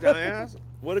 That's not dumbass.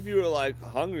 What if you were like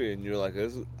hungry and you're like,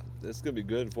 this is gonna be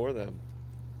good for them?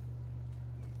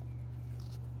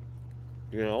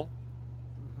 You know?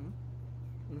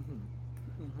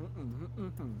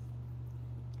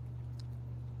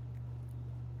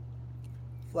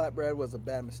 Flatbread was a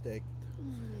bad mistake.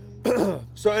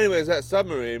 So anyways, that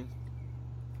submarine,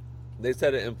 they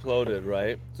said it imploded,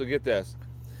 right? So get this.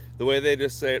 The way they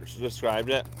just described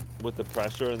it, with the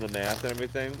pressure and the math and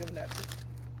everything,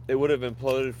 it would have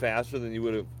imploded faster than you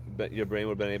would have, your brain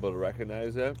would have been able to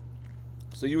recognize it.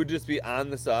 So you would just be on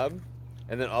the sub,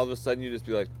 and then all of a sudden you'd just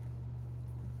be like,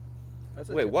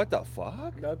 wait, what the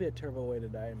fuck? That would be a terrible way to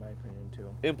die, in my opinion,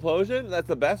 too. Implosion? That's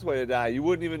the best way to die. You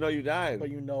wouldn't even know you died. But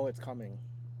you know it's coming.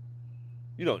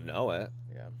 You don't know it.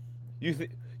 Yeah.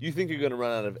 You think you're going to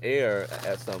run out of air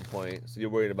at some point, so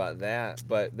you're worried about that,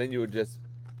 but then you would just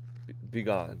be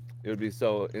gone. It would be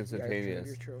so instantaneous.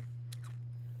 Yeah, you're true.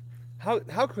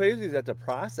 How crazy is that to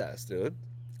process, dude?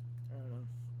 I don't know.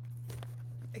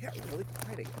 It got really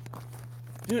quiet again.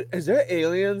 Dude, is there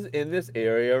aliens in this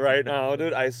area right now,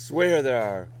 dude? I swear there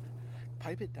are.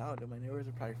 Pipe it down, dude. My neighbors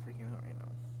are probably freaking out right now.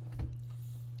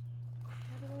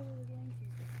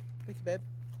 Thank you, babe.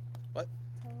 What?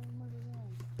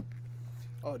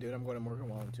 Oh, dude, I'm going to Morgan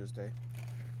Wallen Tuesday.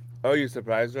 Oh, you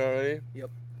surprised her already?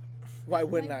 Yep. Why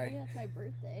wouldn't I? Yeah, it's my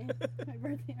birthday. My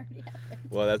birthday already happened.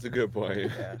 Well, that's a good point.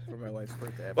 Yeah, for my wife's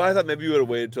birthday. Well, I thought maybe you would have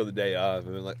waited till the day of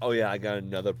and been like, oh yeah, I got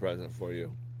another present for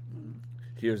you.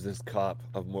 Here's this cup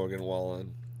of Morgan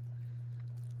Wallen.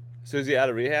 So is he out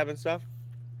of rehab and stuff?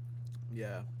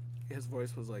 Yeah, his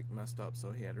voice was like messed up,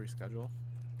 so he had to reschedule.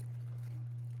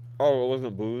 Oh, it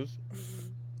wasn't booze.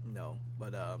 No,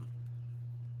 but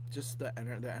just the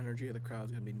energy of the crowd is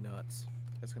gonna be nuts.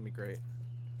 It's gonna be great.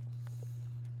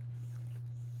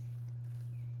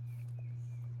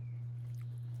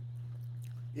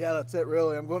 Yeah, that's it.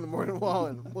 Really, I'm going to Morgan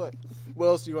Wallen. What? What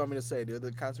else do you want me to say, dude?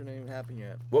 The concert ain't even happened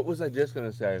yet. What was I just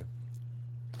gonna say?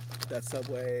 That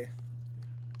Subway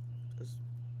is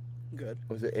good.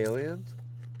 Was it Aliens?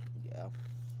 Yeah.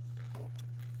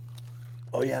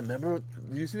 Oh yeah, remember?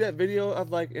 You see that video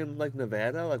of like in like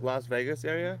Nevada, like Las Vegas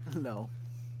area? No.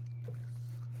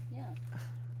 Yeah.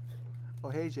 Oh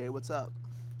hey Jay, what's up?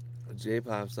 J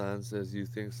Pop San says you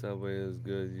think Subway is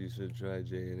good, you should try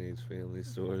J&H Family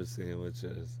Store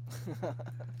sandwiches.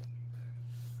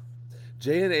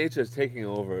 J&H is taking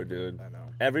over, dude. I know.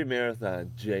 Every marathon,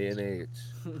 J&H.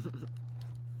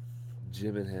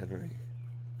 Jim and Henry.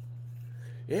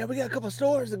 Yeah, we got a couple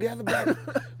stores together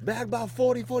back about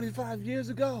 40, 45 years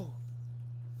ago.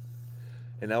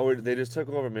 And now they just took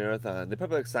over Marathon. They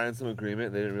probably like signed some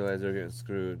agreement. They didn't realize they were getting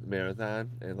screwed. Marathon,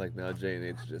 and like now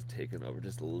J&H is just taking over,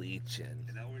 just leeching,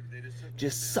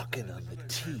 just sucking on the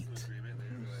teat.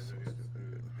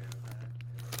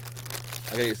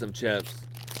 I gotta get some chips.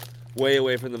 Way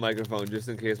away from the microphone, just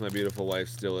in case my beautiful wife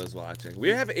still is watching. We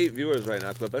have 8 viewers right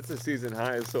now, Clip. That's a season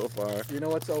high so far. You know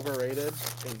what's overrated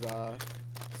is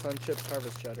Sun Chips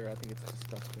Harvest Cheddar. I think it's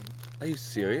disgusting. Are you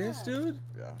serious, dude?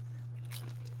 Yeah.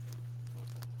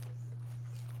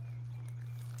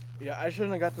 Yeah, I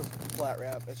shouldn't have got this flat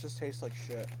wrap. It just tastes like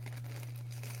shit.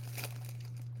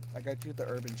 I got you the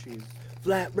urban cheese.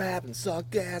 Flat rap and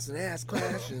suck gas and ass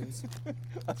crashings.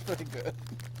 That's pretty good.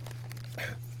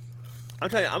 I'm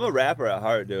telling you, I'm a rapper at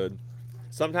heart, dude.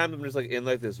 Sometimes I'm just like in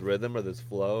like this rhythm or this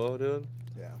flow, dude.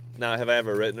 Yeah. Now, have I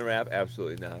ever written a rap?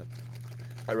 Absolutely not.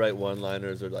 I write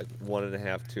one-liners or like 1.5,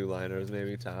 2-liners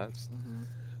maybe tops. Mm-hmm.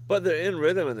 But they're in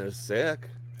rhythm and they're sick.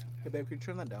 Hey babe, can you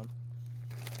turn that down?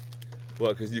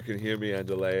 What, because you can hear me on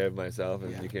delay of myself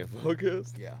and Yeah. you can't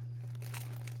focus? Yeah.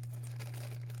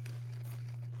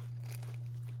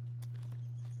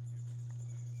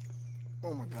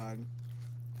 Oh my god.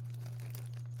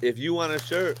 If you want a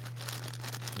shirt,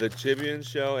 the Chibian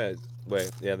Show at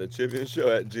the Chibian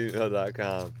Show at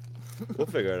gmail.com. We'll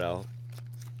figure it out.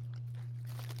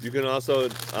 You can also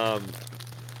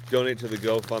donate to the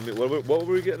GoFundMe. What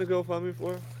were we getting a GoFundMe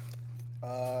for?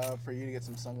 For you to get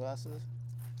some sunglasses.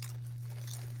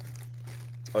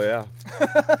 Oh yeah.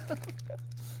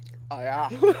 Oh yeah.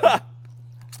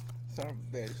 Son of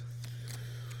a bitch.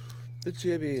 The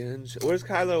Chibian Show. Where's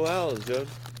Kyler Wells, dude?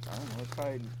 I don't know. He's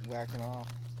probably whacking off.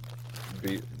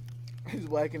 Beat. He's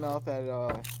whacking off at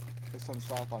his son's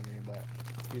softball game, but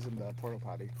he's in the porta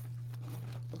potty.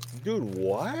 Dude,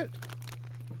 what?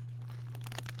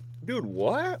 Dude,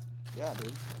 what? Yeah,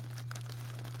 dude.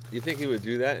 You think he would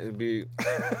do that and be...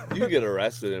 You could get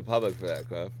arrested in public for that,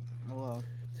 Cliff. Well,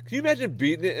 Can you imagine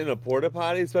beating it in a porta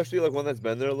potty, especially like one that's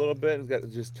been there a little bit and got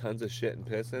just tons of shit and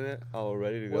piss in it, all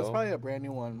ready to well, it's go? probably a brand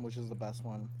new one, which is the best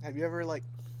one. Have you ever like?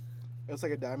 It's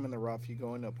like a diamond in the rough. You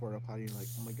go into a porta potty, and you're like,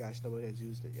 oh my gosh, nobody has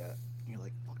used it yet. And you're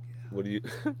like, fuck yeah. What do you...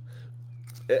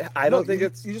 I don't think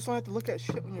it's... You just don't have to look at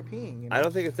shit when you're peeing. You know? I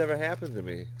don't think it's ever happened to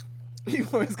me.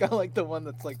 You've always got like the one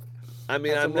that's like. I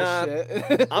mean, has I'm a little not...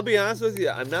 shit. I'll be honest with you.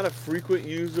 I'm not a frequent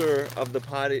user of the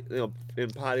potty,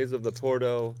 in potties of the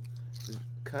Porto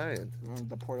kind.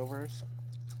 The Portoverse.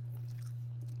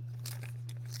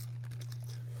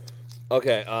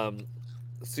 Okay,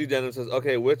 C. Denim says,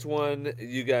 okay, which one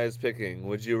you guys picking?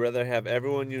 Would you rather have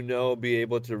everyone you know be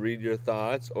able to read your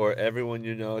thoughts or everyone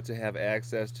you know to have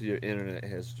access to your internet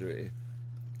history?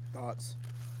 Thoughts.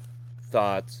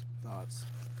 Thoughts.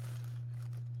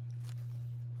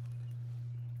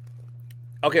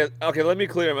 Okay, let me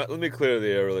clear the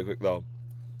air really quick though.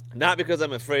 Not because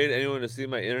I'm afraid anyone to see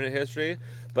my internet history,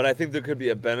 but I think there could be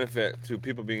a benefit to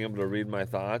people being able to read my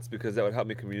thoughts because that would help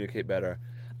me communicate better.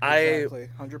 Exactly,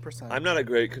 100%. I'm not a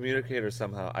great communicator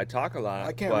somehow. I talk a lot.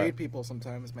 I can't read people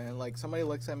sometimes, man. Like somebody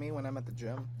looks at me when I'm at the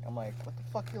gym. I'm like, what the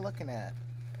fuck you looking at?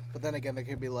 But then again, they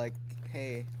could be like,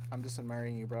 hey, I'm just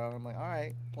admiring you, bro. I'm like, all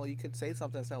right. Well, you could say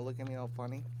something instead of looking at me all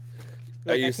funny.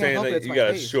 Are you saying that you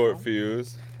got a short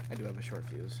fuse? I do have a short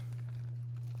fuse.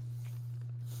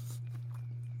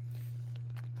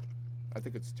 I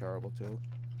think it's terrible too.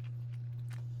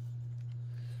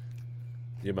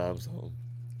 Your mom's home.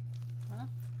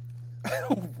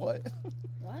 What?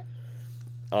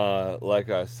 What? Like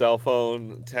a cell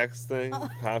phone text thing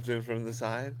popped in from the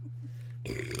side.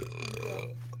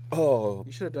 Oh,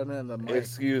 You should have done it in the mic.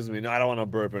 excuse me. No, I don't want to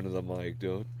burp into the mic,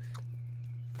 dude.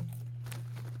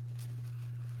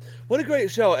 What a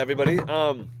great show, everybody.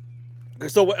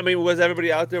 So I mean, was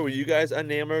everybody out there? Were you guys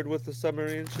enamored with the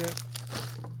submarine shit?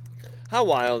 How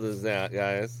wild is that,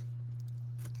 guys?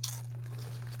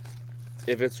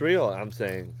 If it's real, I'm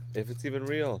saying, if it's even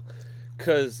real,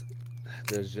 because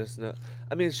there's just no.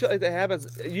 I mean, shit like that happens.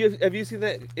 Have you seen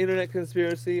that internet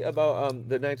conspiracy about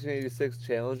the 1986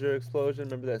 Challenger explosion?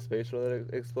 Remember that space shuttle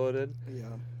that exploded? Yeah.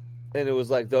 And it was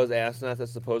like those astronauts that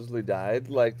supposedly died.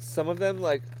 Like some of them,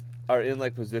 like are in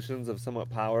like positions of somewhat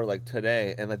power, like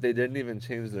today, and like they didn't even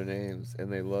change their names,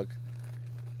 and they look.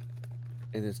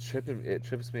 And it's tripping. It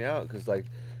trips me out because like,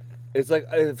 it's like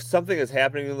if something is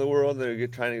happening in the world and they're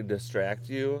trying to distract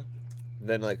you,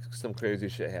 then like some crazy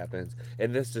shit happens,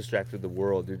 and this distracted the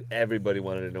world, dude. Everybody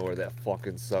wanted to know where that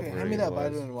fucking Hey, submarine hand me that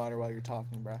was. vitamin water while you're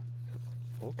talking, bruh.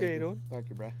 Okay, dude. Thank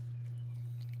you, bruh.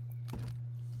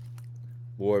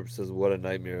 Warp says, "What a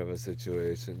nightmare of a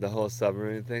situation. The whole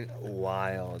submarine thing,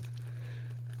 wild.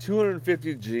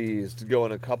 250 G's to go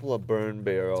in a couple of burn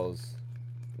barrels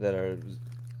that are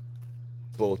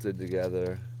bolted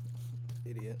together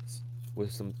Idiots.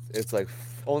 with some. It's like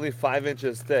only 5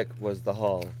 inches thick was the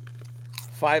hull.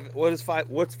 Five. What is five?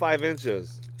 What's 5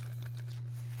 inches?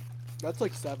 That's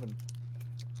like 7.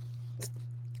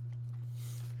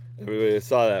 Everybody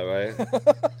saw that, right?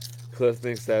 Cliff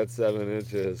thinks that's 7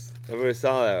 inches. Everybody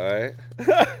saw that,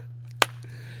 right?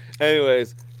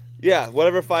 Anyways, yeah,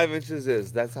 whatever 5 inches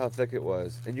is, that's how thick it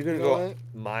was. And you're gonna You know go what?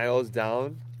 miles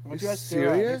down? Why don't You you ask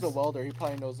serious? He's a welder. He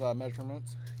probably knows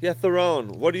measurements. Yeah, Theron,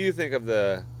 what do you think of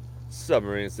the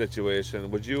submarine situation?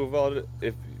 Would you have voted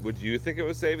if? Would you think it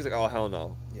was safe? He's like, oh hell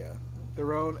no. Yeah. The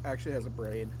road actually has a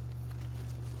braid.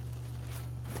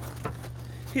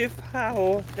 If I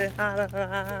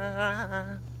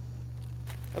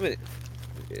mean,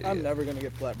 I'm never gonna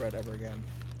get flatbread ever again.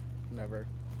 Never.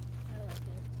 I like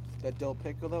it. That dill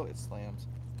pickle though, it slams.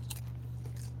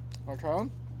 Wanna try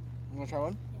one? You wanna try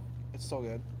one? Yeah. It's so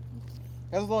good.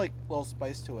 It has like little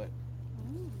spice to it.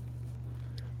 Mm.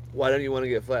 Why don't you want to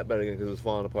get flatbread again? Because it's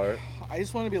falling apart. I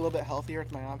just want to be a little bit healthier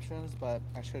with my options, but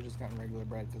I should have just gotten regular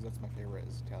bread because that's my favorite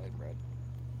is Italian bread.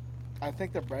 I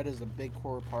think the bread is a big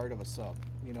core part of a sub,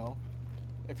 you know?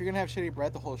 If you're gonna have shitty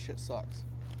bread, the whole shit sucks.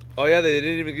 Oh yeah, they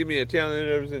didn't even give me Italian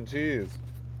herbs and cheese.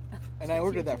 And I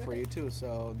ordered that for you too,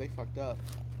 so they fucked up.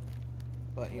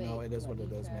 But you know, Wait, it is what what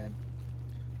it you is, said? man.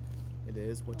 It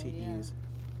is what Oh, it yeah. is.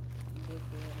 You did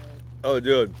Oh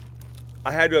dude,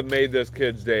 I had to have made this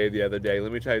kid's day the other day.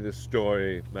 Let me tell you this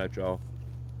story, Metro.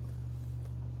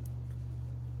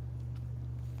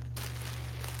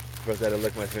 First, I had to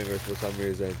lick my fingers for some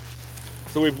reason.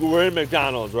 So we're in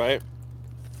McDonald's, right?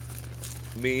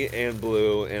 Me and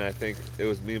Blue, and I think it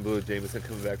was me and Blue Jameson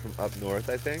coming back from up north,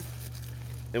 I think.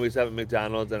 And we sat at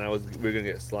McDonald's, and we were gonna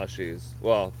get slushies.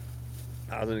 Well,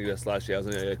 I was gonna get a slushie. I was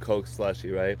gonna get a Coke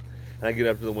slushie, right? And I get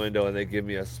up to the window, and they give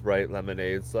me a Sprite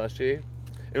lemonade slushie.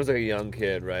 It was like a young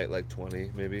kid, right? Like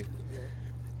 20, maybe.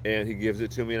 And he gives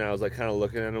it to me, and I was like kind of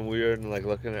looking at him weird, and like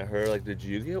looking at her, like, did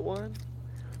you get one?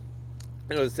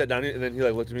 And I was sat down, and then he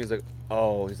like looked at me. He's like,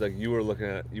 "Oh," he's like, "You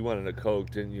wanted a Coke,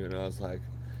 didn't you?" And I was like,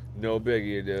 "No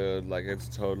biggie, dude. Like, it's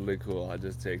totally cool. I'll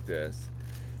just take this."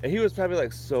 And he was probably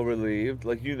like so relieved,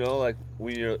 like like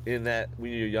when you're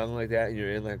young like that, and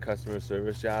you're in like a customer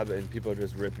service job, and people are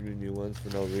just ripping you new ones for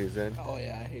no reason. Oh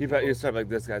yeah, I hate He probably those. was like,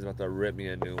 "This guy's about to rip me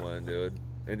a new one, dude."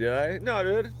 And did I? No,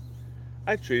 dude.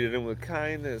 I treated him with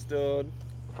kindness, dude.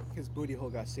 His booty hole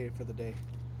got saved for the day.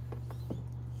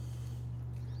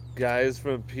 Guys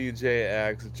from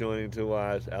PJX joining to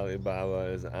watch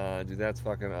Alibaba is on, dude. That's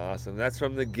fucking awesome. That's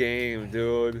from the game,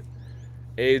 dude.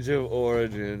 Age of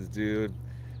Origins, dude.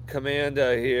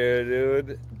 Commanda here,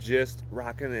 dude. Just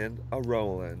rocking in a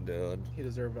rolling, dude. He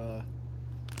deserved a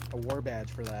war badge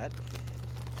for that.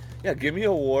 Yeah, give me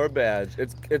a war badge.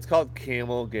 It's called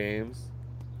Camel Games.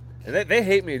 And they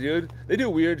hate me, dude. They do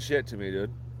weird shit to me,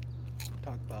 dude.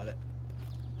 Talk about it.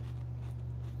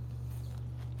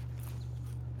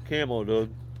 Camel, dude.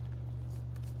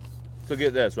 So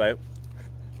get this, right?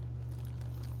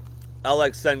 I'll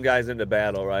like send guys into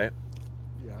battle, right?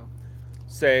 Yeah.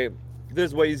 Say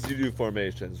there's ways you do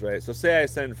formations, right? So say I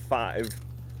send 5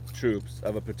 troops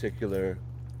of a particular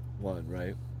one,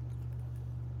 right?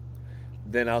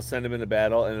 Then I'll send them into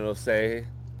battle, and it'll say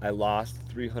I lost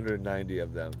 390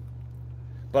 of them.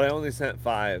 But I only sent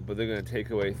 5, but they're gonna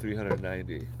take away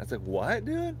 390. That's like, what,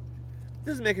 dude?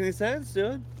 Doesn't make any sense,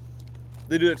 dude.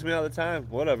 They do it to me all the time.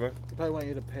 Whatever. They probably want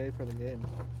you to pay for the game.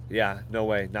 Yeah, no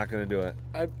way. Not gonna do it.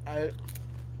 I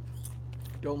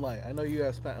don't lie. I know you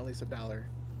have spent at least $1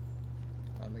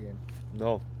 on the game.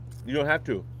 No, you don't have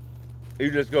to.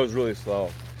 It just goes really slow.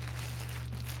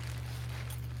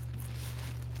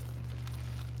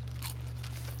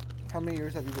 How many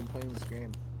years have you been playing this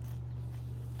game?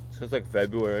 Since like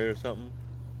February or something.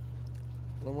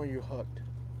 When were you hooked?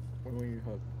 When were you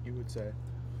hooked? You would say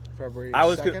February I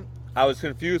was 2nd? I was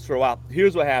confused for a while.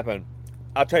 Here's what happened.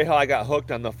 I'll tell you how I got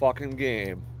hooked on the fucking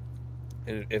game.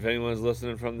 And if anyone's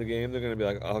listening from the game, they're gonna be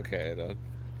like, okay, then.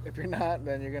 If you're not,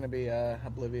 then you're gonna be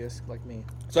oblivious like me.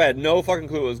 So I had no fucking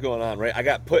clue what was going on, right? I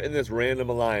got put in this random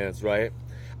alliance, right?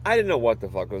 I didn't know what the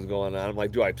fuck was going on. I'm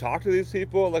like, do I talk to these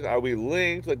people? Like, are we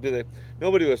linked? Like, do they?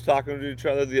 Nobody was talking to each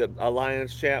other. The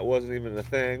alliance chat wasn't even a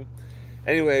thing.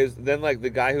 Anyways, then like the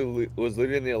guy who was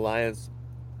leading the alliance,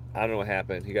 I don't know what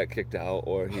happened. He got kicked out,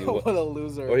 or he What a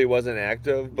loser. or he wasn't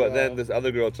active. But Yeah. then this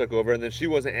other girl took over, and then she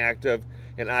wasn't active,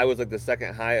 and I was like the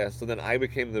second highest. So then I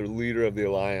became the leader of the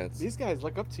alliance. These guys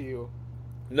look up to you.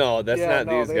 No, that's Yeah, not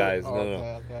no, these they- guys. oh, No, okay,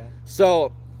 no. okay.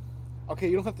 So Okay,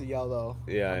 you don't have to yell though.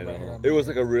 yeah, I I'm right here, know. I'm It right was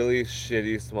here. like a really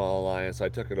shitty small alliance. So I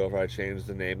took it over. I changed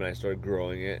the name and I started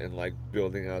growing it and like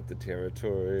building out the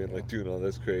territory and like doing all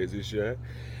this crazy shit.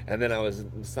 And then I was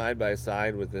side by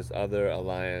side with this other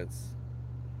alliance.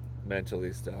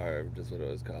 Mentally starved is what it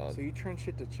was called. So you turn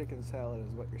shit to chicken salad,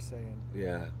 is what you're saying.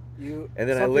 Yeah. You And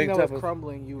then I something linked that up was with-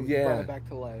 crumbling, you Yeah. brought it back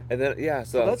to life. And then yeah,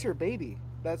 So that's your baby.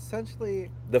 That's essentially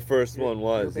the first your- one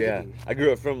was your yeah. baby. I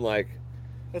grew it from like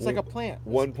it's like a plant.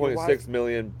 It's- 1.6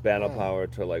 million battle Yeah. power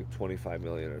to like 25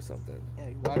 million or something. Yeah,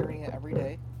 you're watering it every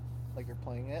day, like you're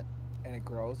playing it, and it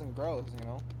grows and grows. You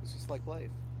know, it's just like life.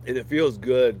 And it feels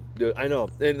good, dude. I know.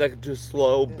 And like just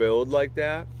slow Yeah. build like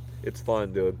that, it's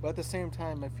fun, dude. But at the same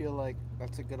time, I feel like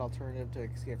that's a good alternative to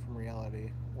escape from reality,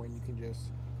 when you can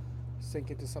just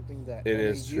sink into something that It only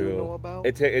is you true. know about.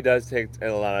 It does take a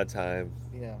lot of time,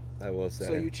 Yeah. I will say.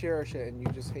 So you cherish it, and you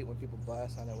just hate when people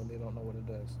blast on it when they don't know what it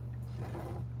is.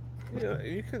 You know,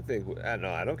 you can think. I don't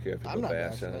know. I don't care if people I'm not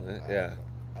bash bashing on it. it. Yeah.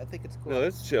 I think it's cool. No,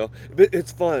 it's chill, but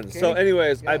it's fun. So, Okay.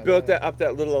 anyways, I Yeah, built yeah.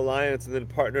 that little alliance, and then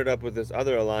partnered up with this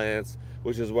other alliance,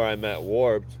 which is where I met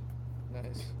Warped,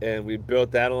 Nice. and we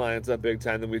built that alliance up big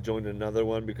time. Then we joined another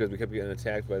one because we kept getting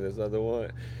attacked by this other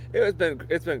one.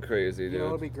 It's been crazy, You dude. know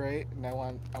what would be great, and I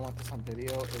want this on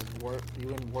video, is you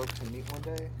and Warp to meet one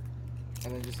day,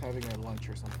 and then just having a lunch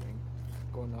or something,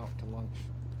 going out to lunch.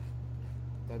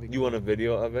 That'd be You want a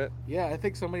video of it? Yeah, I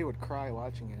think somebody would cry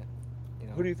watching it. You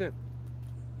know, Who do you think?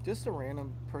 just a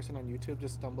random person on YouTube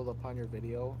just stumbled upon your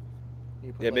video.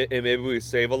 You put, Yeah, like, and maybe we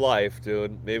save a life,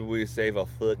 dude. Maybe we save a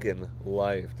fucking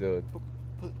life, dude.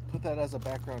 put that as a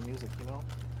background music, you know?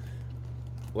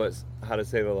 What's how to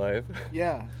save a life?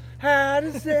 Yeah. How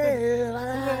to save a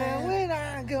life. When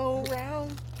I go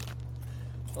round.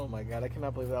 Oh my god, I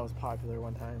cannot believe that was popular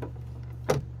one time.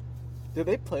 Did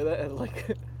they play that at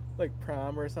like like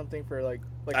prom or something for like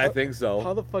I think so.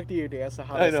 How the fuck do you dance to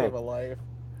How I to know. Save a Life?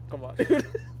 Come on, dude.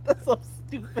 That's so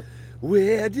stupid.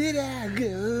 Where did I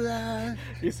go?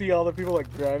 You see all the people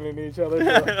like grinding each other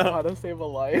for like, How to Save a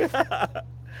Life.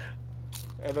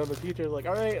 And then the teacher's like,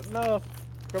 alright, enough.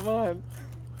 Come on.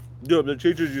 Dude, the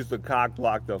teachers used to cock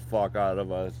block the fuck out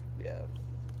of us. Yeah.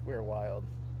 We're wild.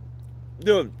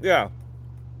 Dude, yeah.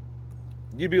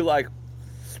 You'd be like,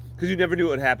 because you never knew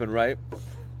what would happen, right?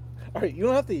 Alright, you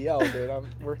don't have to yell, dude.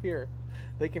 We're here.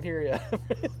 They can hear you.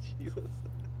 Jesus.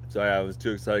 Sorry, I was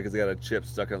too excited because I got a chip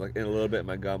stuck in a little bit in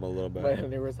my gum a little bit. My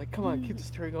neighbor was like, come on, keep the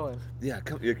story going. Yeah,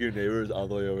 come, your neighbor's all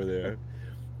the way over there.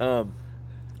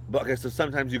 But okay, so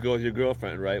sometimes you go with your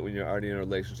girlfriend, right, when you're already in a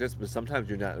relationship, but sometimes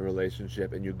you're not in a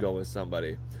relationship and you go with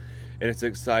somebody. And it's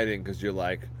exciting because you're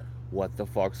like, what the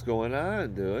fuck's going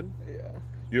on, dude? Yeah.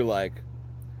 You're like,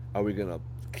 are we gonna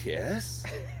kiss?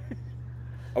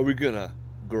 Are we gonna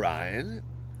grind?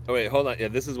 Oh wait, hold on. Yeah,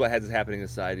 this is what has happening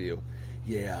inside of you.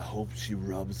 Yeah, I hope she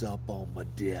rubs up on my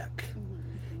dick.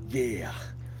 Yeah.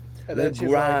 And then Let's she's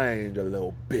grind a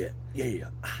little bit. Yeah.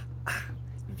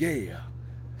 Yeah.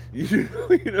 You know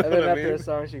and then what I after mean? a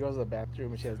song, she goes to the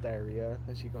bathroom and she has diarrhea,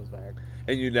 and she comes back.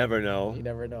 And you never know. You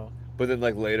never know. But then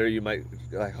like later you might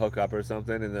like hook up or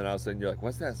something, and then all of a sudden you're like,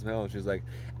 what's that smell? And she's like,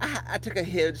 I took a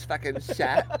huge fucking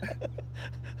shot.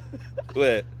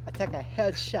 What? I took a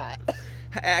headshot.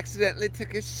 I accidentally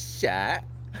took a shot.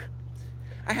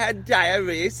 I had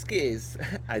diarrhea skis.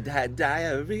 I had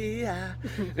diarrhea.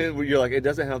 And you're like, it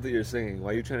doesn't help that you're singing.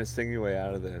 Why are you trying to sing your way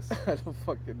out of this? I don't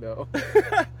fucking know.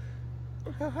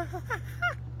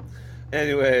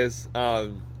 Anyways,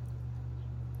 okay,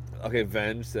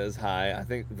 Venge says hi. I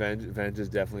think Venge is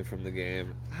definitely from the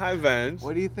game. Hi, Venge.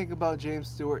 What do you think about James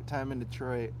Stewart time in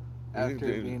Detroit I think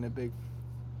after James- being a big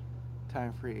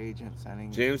time free agent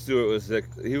signing? James Stewart was sick.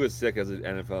 He was sick as an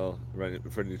NFL running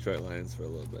for Detroit Lions for a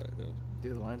little bit. Yeah.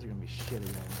 Dude, the Lions are gonna be shit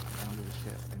again. I don't give a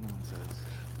shit what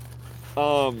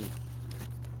anyone says.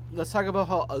 Let's talk about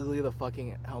how ugly the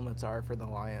fucking helmets are for the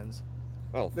Lions.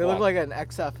 Oh, They look fuck. like an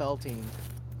XFL team,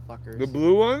 fuckers. The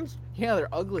blue ones? Yeah, they're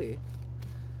ugly.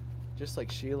 Just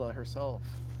like Sheila herself.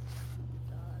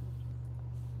 God.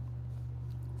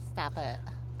 Stop it.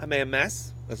 I made a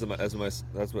mess. That's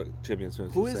what Chippy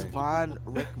Smith Who would is say. Von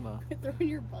Rickma? Throwing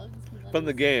your bugs. From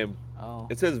the game. Oh.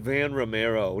 It says Van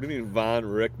Romero. What do you mean Von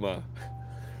Rickma?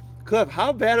 Cliff,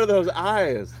 how bad are those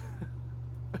eyes?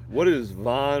 What is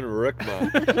Von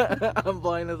Rickma? I'm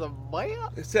blind as a boy.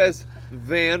 It says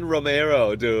Van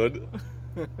Romero, dude.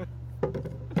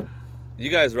 You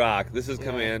guys rock. This is Yeah.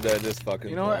 Commanda and this fucking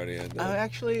You know what? party. And, I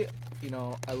actually,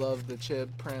 I love the Chib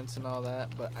prints and all that,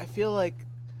 but I feel like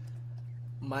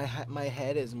my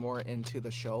head is more into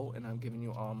the show, and I'm giving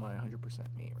you all my 100%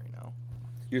 me right now.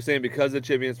 You're saying because the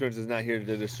Chippy Experience is not here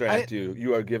to distract you,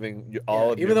 you are giving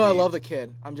all of your even though I meat. love the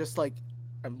kid, I'm just like,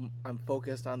 I'm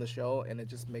focused on the show, and it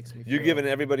just makes me. You're feel, giving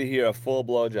everybody here a full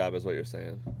blowjob, is what you're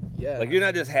saying. Yeah. Like you're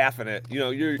not just halving it. You're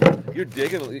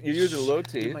digging. You're using low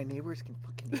T. Dude, my neighbors can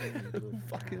fucking hear me, dude. Who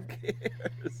fucking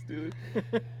cares, dude?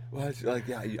 Watch, like,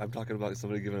 yeah, I'm talking about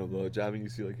somebody giving a blowjob, and you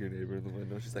see like your neighbor in the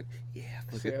window. She's like, yeah,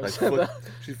 flick it. Like,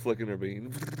 she's flicking her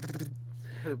bean.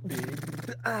 Her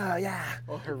beef. Ah, yeah.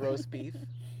 Oh, her roast beef.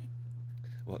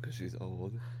 What? Because she's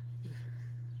old.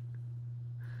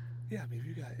 Yeah, I mean,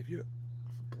 if you're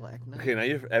Black Knight. okay,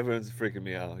 now everyone's freaking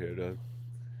me out here, dude.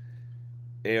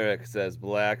 Eric says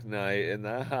Black Knight in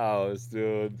the house,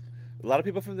 dude. A lot of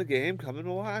people from the game coming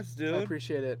to watch, I dude.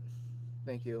 appreciate it.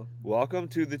 Thank you. Welcome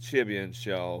to the Chibian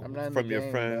Show I'm not in from the your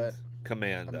game, friend I'm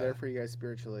Commanda. there for you guys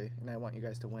spiritually, and I want you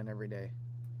guys to win every day.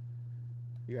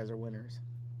 You guys are winners.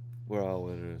 We're all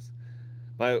winners.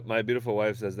 My beautiful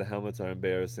wife says the helmets are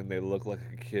embarrassing. They look like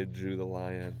a kid drew the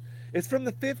lion. It's from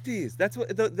the 50s.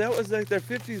 That was like their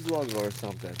 50s logo or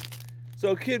something. So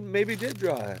a kid maybe did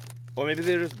draw it. Or maybe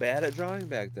they were just bad at drawing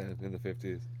back then in the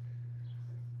 50s.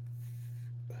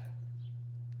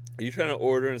 Are you trying to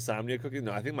order insomnia cookies?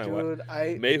 No, I think my wife.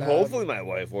 Dude, Hopefully my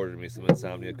wife ordered me some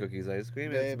insomnia cookies ice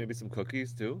cream and babe. maybe some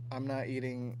cookies too. I'm not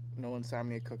eating no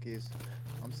insomnia cookies.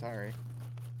 I'm sorry.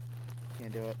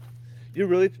 Can't do it. You're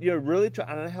really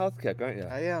trying on a health kick, aren't you?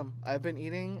 I am. I've been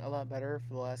eating a lot better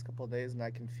for the last couple of days, and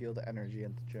I can feel the energy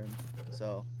at the gym.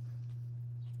 So,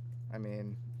 I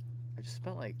mean, I just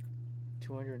spent like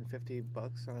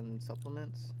 $250 on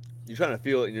supplements. You're trying to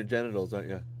feel it in your genitals, aren't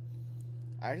you?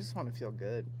 I just want to feel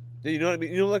good. Yeah, you know what I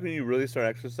mean? You know, like when you really start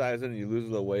exercising and you lose a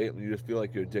little weight and you just feel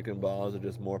like your dick and balls are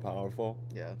just more powerful?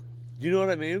 Yeah, Do you know what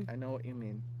I mean? I know what you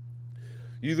mean.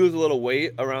 You lose a little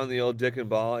weight around the old dick and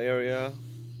ball area.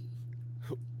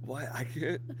 What? I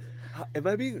can't.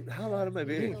 How loud am I You're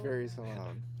being? being very so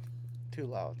loud. Too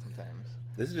loud sometimes.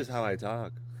 This is just how I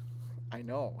talk. I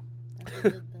know. That's a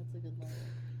good line.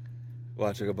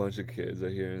 Watching a bunch of kids are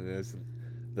hearing this and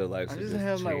their lives I'm are just just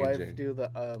gonna have my wife changing. do the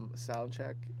sound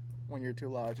check. When you're too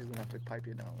loud, she's gonna have to pipe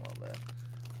you down a little bit.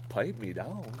 Pipe me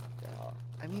down.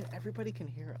 I mean, everybody can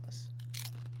hear us.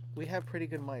 We have pretty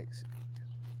good mics,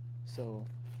 so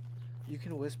you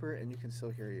can whisper and you can still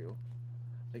hear you.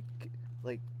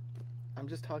 Like, I'm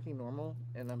just talking normal,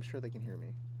 and I'm sure they can hear me.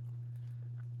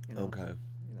 You know, Okay.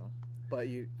 You know, but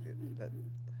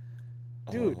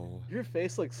dude, Oh. your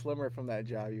face looks slimmer from that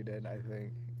job you did. I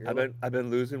think. I've been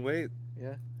losing weight.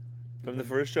 Yeah. From the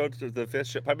first show to the fifth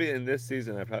show, probably in this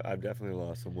season, I've definitely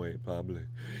lost some weight, probably.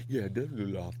 Yeah, I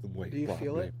definitely lost some weight. Do you probably.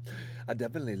 feel it? I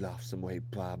definitely lost some weight,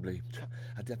 probably.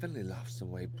 I definitely lost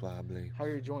some weight, probably. How are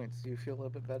your joints? Do you feel a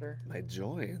little bit better? My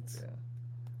joints, Yeah.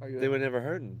 Are you? they were never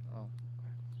hurting. Oh.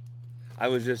 I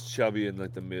was just chubby in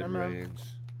like the mid Mom. range.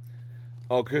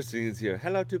 Oh, Christine's here.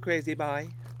 Hello, too crazy boy.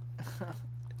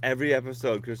 Every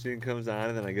episode, Christine comes on,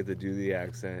 and then I get to do the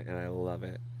accent, and I love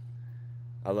it.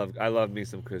 I love me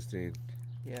some Christine.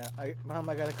 Yeah, Mom,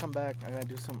 I gotta come back. I gotta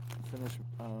do some finish.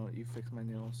 You fix my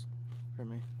nails for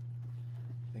me.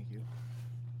 Thank you.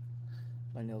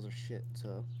 My nails are shit.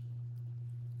 So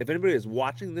If anybody is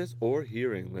watching this or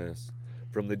hearing this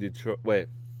from the Detroit, wait,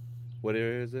 what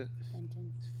area is it?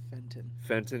 Fenton. Fenton.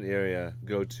 Fenton area.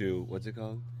 Go to what's it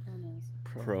called? Pronos.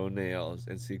 Pro Nails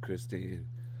and see Christine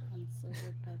On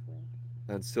Silver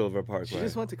Parkway. on Silver She Parkway.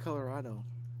 just went to Colorado.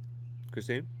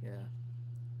 Christine? Yeah.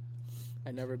 I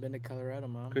never been to Colorado,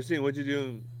 Mom. Christine, what'd you do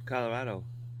in Colorado?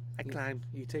 I climbed.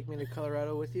 You take me to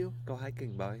Colorado with you? Go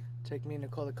hiking, boy. Take me and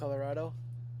Nicole to Colorado?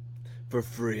 For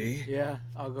free? Yeah,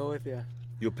 I'll go with you.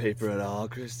 You'll pay for it all,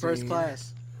 Christine. First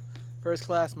class. First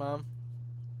class, Mom.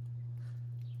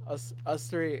 Us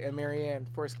three and Marianne,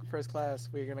 first class.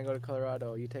 We're gonna go to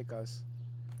Colorado. You take us.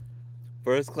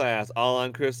 First class, all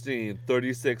on Christine.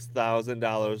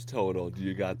 $36,000 total. Do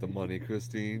you got the money,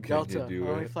 Christine? Can Delta. you do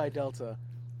I only it? fly Delta.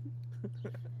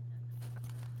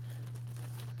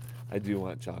 I do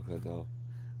want chocolate though.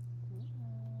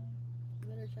 You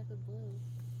better check with Blue.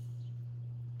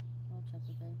 I'll check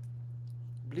with her.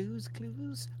 Blues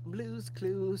Clues, Blues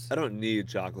Clues. I don't need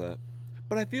chocolate,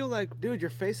 but I feel like Dude, your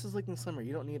face is looking summer.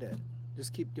 You don't need it.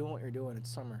 Just keep doing what you're doing. It's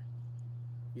summer.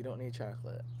 You don't need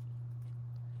chocolate.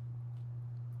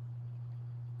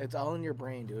 It's all in your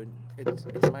brain, dude.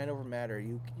 It's mind over matter.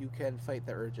 You can fight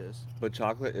the urges. but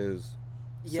chocolate is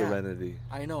Yeah, serenity.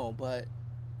 I know, but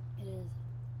It is.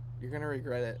 you're gonna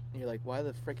regret it. You're like, why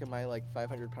the frick am I like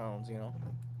 500 pounds? You know?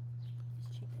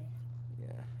 It's cheaper.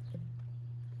 Yeah.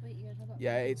 Wait, you guys talk about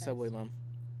Yeah, I ate Frankenfest? Subway Mom.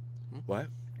 What?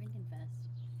 Frankenfest.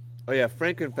 Oh yeah,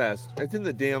 Frankenfest. It's in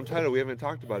the damn title. We haven't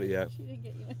talked about it yet. She didn't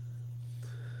get you.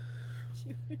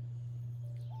 She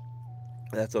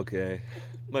That's okay.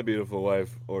 My beautiful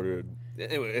wife ordered.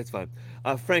 Anyway, it's fine.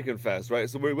 Frankenfest, right?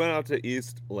 So we went out to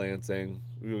East Lansing.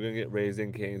 We were gonna get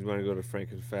Raising Cane's. We want to go to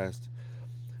Frankenfest.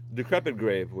 Decrepit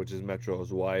Grape, which is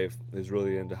Metro's wife, is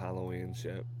really into Halloween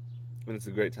shit, and it's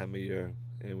a great time of year.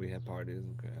 And we have parties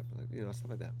and crap, like stuff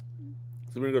like that.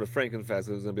 So we're gonna go to Frankenfest.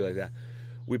 It was gonna be like that.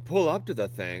 We pull up to the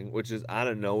thing, which is out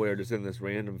of nowhere, just in this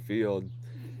random field,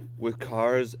 with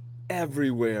cars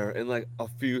everywhere and like a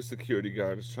few security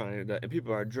guards trying to, and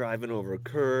people are driving over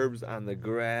curbs on the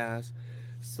grass.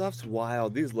 Stuff's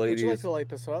wild. These Would ladies. you like to light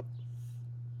this up?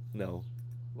 No.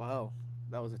 Wow,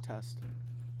 that was a test.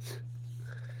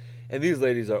 And these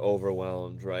ladies are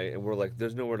overwhelmed, right? And we're like,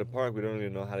 there's nowhere to park. We don't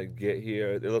even know how to get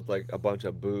here. It looked like a bunch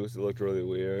of booths. It looked really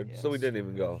weird. So we Yes. didn't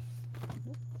even go.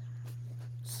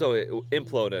 So it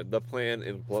imploded. The plan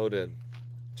imploded.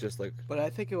 Just like, But I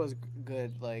think it was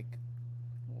good. Like,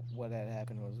 what had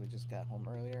happened was we just got home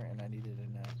earlier and I needed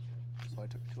a nap, so I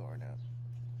took a 2-hour nap.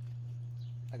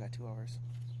 I got 2 hours.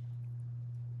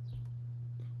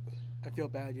 I feel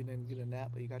bad you didn't get a nap,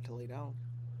 but you got to lay down.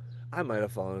 I might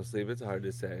have fallen asleep. It's hard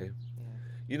to say. Yeah.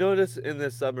 You notice in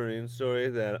this submarine story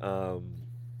that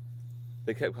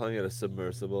they kept calling it a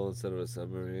submersible instead of a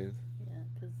submarine. Yeah,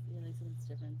 because they said it's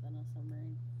different than a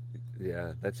submarine.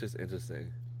 Yeah, that's just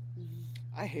interesting.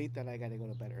 I hate that I got to go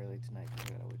to bed early tonight because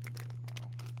I got to wake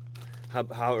up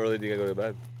tomorrow. How early do you gotta go to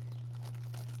bed?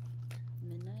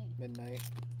 Midnight. Midnight.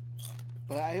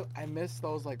 But I miss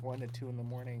those like 1 to 2 in the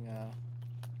morning.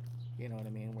 You know what I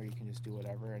mean? Where you can just do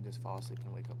whatever and just fall asleep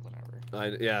and wake up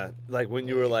whenever. Yeah, like when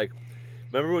you were like,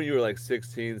 remember when you were like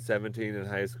 16, 17 in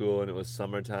high school and it was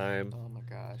summertime? Oh my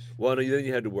gosh. Well, no, then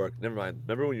you had to work. Never mind.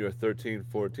 Remember when you were 13,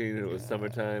 14 and it was Yeah.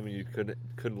 summertime and you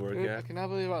couldn't work Dude, I yet? cannot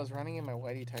believe I was running in my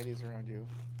whitey tighties around you.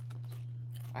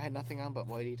 I had nothing on but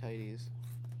whitey tighties.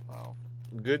 Wow.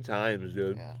 Good times,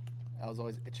 dude. Yeah. I was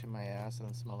always itching my ass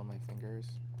and smelling my fingers.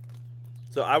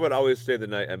 So I would always stay the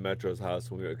night at Metro's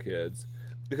house when we were kids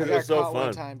because I it got was so caught one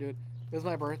fun. time, dude. It was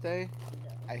my birthday,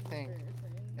 Yeah, I think.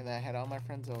 And I had all my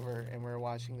friends over and we were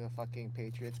watching the fucking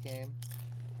Patriots game.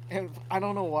 And I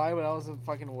don't know why, but I was in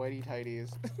fucking whitey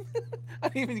tighties. I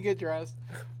didn't even get dressed.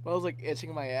 But I was like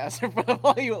itching my ass in front of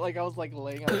all you. Like I was like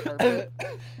laying on the carpet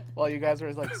while you guys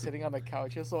were like sitting on the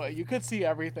couches. So you could see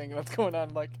everything that's going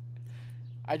on. Like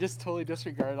I just totally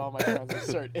disregarded all my friends and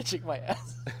started itching my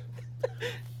ass.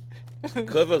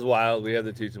 Cliff was wild. We had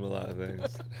to teach him a lot of things.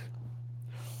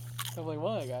 I'm like,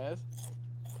 what, guys?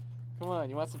 Come on,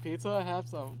 you want some pizza? Have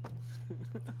some.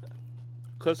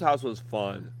 Cliff's house was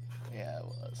fun. Yeah, it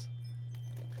was.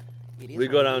 We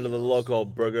go down to the local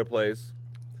burger place,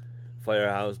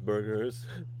 Firehouse Burgers.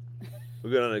 We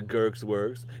go down to Girk's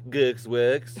Works. Get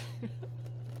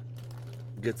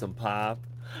some pop.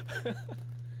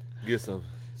 Get some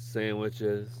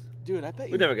sandwiches. Dude, I bet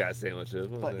you. We never got sandwiches.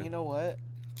 What was But it? you know what?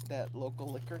 That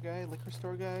local liquor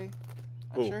store guy,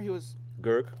 I'm Who? sure he was.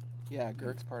 Girk? Yeah,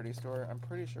 Girk's party store. I'm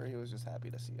pretty sure he was just happy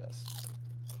to see us.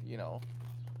 You know,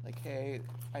 like, hey,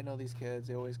 I know these kids.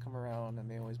 They always come around and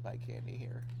they always buy candy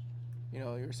here. You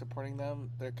know, you're supporting them.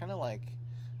 They're kind of like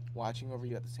watching over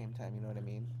you at the same time. You know what I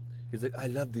mean? He's like, I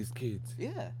love these kids.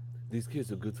 Yeah. These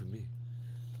kids are good for me.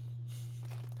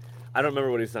 I don't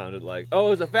remember what he sounded like. Oh, it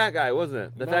was a fat guy, wasn't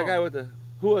it? The fat No. guy with the...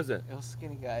 Who was it? It was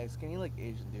skinny guy. Skinny, like,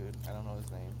 Asian dude. I don't know his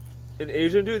name. An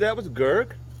Asian dude? That was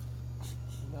Girk?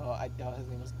 No, I doubt his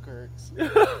name was Girks.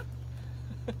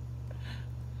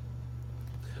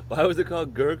 Why was it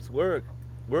called Girk's Works?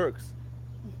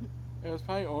 It was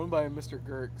probably owned by Mr.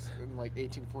 Girks in, like,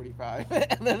 1845.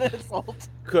 And then it sold.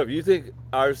 Cliff, you think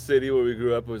our city where we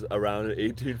grew up was around in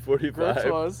 1845?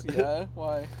 Girks was, yeah.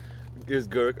 Why? Is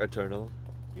Girk eternal?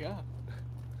 Yeah.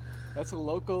 That's a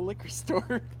local liquor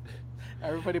store.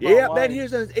 Everybody bought Yeah, wine. man, here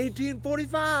says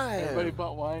 1845. Everybody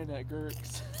bought wine at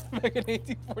Girks back in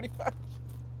 1845.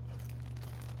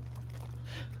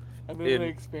 And then In- they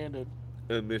expanded.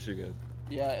 In Michigan.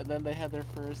 Yeah, and then they had their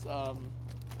first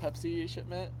Pepsi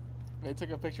shipment. They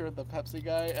took a picture of the Pepsi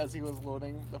guy as he was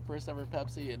loading the first ever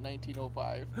Pepsi in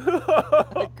 1905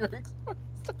 at Kirk's.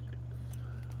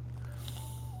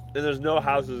 And there's no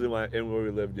houses in where we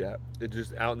lived yet. It's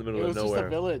just out in the middle It of was just nowhere. a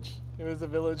village. It was a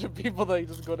village of people that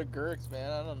just go to Girk's, man.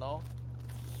 I don't know.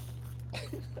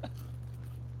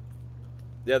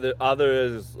 Yeah, there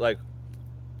is like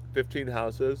 15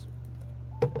 houses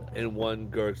and one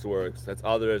Gerk's Works. That's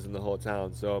all there is in the whole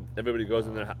town. So everybody goes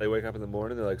in there. They wake up in the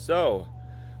morning. They're like, "So,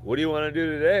 what do you want to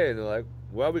do today?" And they're like,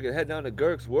 "Well, we can head down to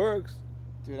Gerk's Works."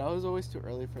 Dude, I was always too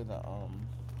early for the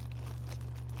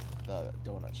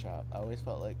donut shop. I always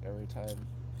felt like every time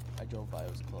I drove by it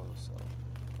was closed, so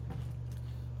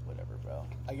whatever, bro.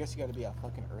 I guess you gotta be a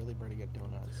fucking early bird to get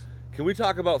donuts. Can we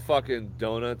talk about fucking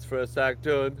donuts for a sec,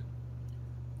 dude?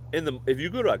 If you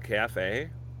go to a cafe,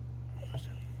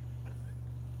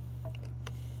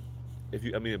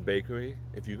 a bakery,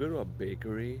 if you go to a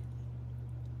bakery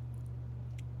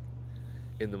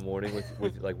in the morning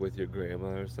with your grandma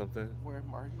or something, Where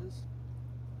Marge's?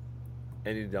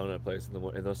 any donut place in the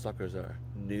morning, and those suckers are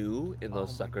new, and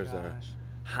those suckers are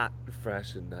hot,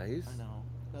 fresh, and nice. I know.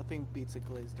 Nothing beats a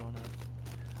glazed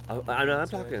donut. I know.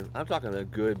 I'm talking a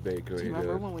good bakery. Do you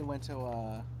remember dude. when we went to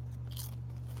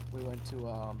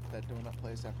that donut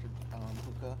place after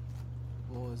hookah?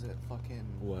 What was it? Fucking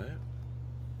What?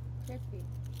 Crispy.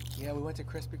 Yeah, we went to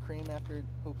Krispy Kreme after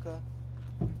hookah.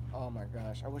 Oh my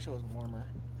gosh, I wish it was warmer.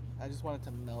 I just wanted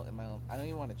to melt in my own. I don't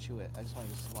even want to chew it. I just want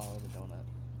to just swallow the donut.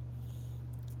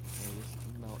 And it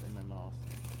just melt in my mouth.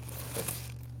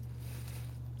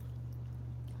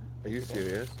 Are you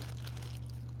serious?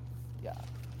 Yeah,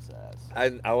 it's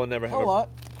ass. I will never have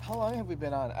How long have we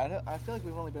been on? I feel like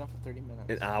we've only been on for 30 minutes.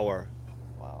 an hour.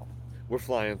 Wow. We're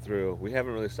flying through. We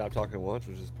haven't really stopped talking once,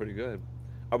 which is pretty good.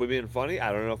 Are we being funny?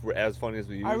 I don't know if we're as funny as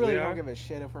we usually I really are. don't give a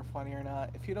shit if we're funny or not.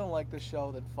 If you don't like the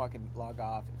show, then fucking log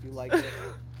off. If you like it,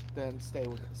 then stay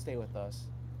with us.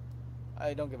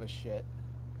 I don't give a shit.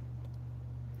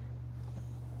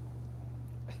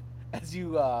 As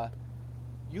you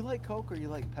like Coke or you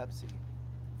like Pepsi?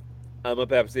 I'm a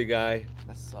Pepsi guy.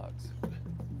 That sucks.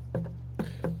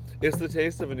 It's the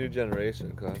taste of a new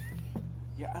generation, Cliff.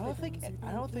 Yeah, I don't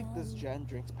think this gen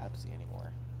drinks Pepsi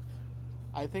anymore.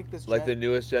 I think this Like the gen,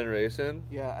 newest generation?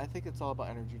 yeah, I think it's all about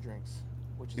energy drinks.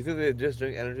 Which You is think they just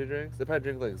drink energy drinks? They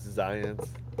probably drink like Zions.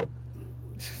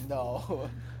 no,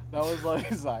 that was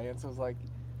like science. It was like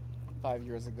 5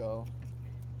 years ago.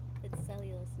 It's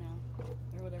cellulose now,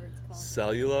 or whatever it's called.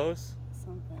 Cellulose?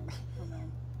 Something. Hold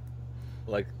on.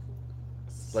 Like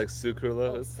Oh,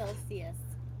 sucralose? Celsius.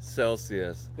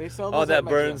 Celsius. They sell those Oh, at that my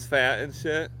burns gym. fat and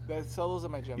shit? They sell those at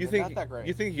my gym. You They're think not that great.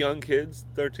 you think young kids,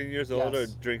 13 years old, Yes.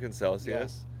 are drinking Celsius?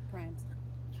 Yes. Prime.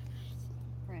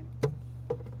 Prime.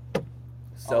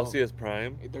 Celsius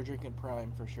Prime? They're drinking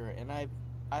Prime for sure. And I'm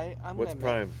What's gonna admit,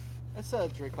 Prime? it's a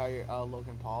drink by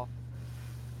Logan Paul.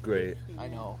 Great. I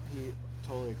know he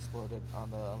totally exploded on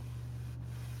the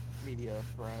media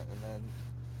front, and then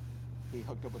he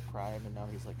hooked up with Prime, and now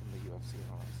he's like in the UFC and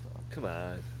all that stuff. Come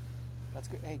on. That's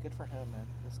good. Hey, good for him, man.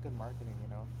 That's good marketing, you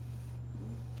know.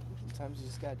 Sometimes you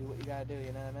just gotta do what you gotta do,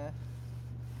 you know what I mean?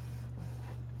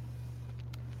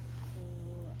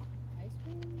 So, ice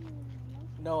cream?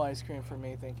 No ice cream for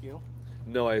me, thank you.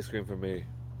 No ice cream for me.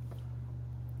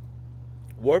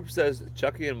 Warp says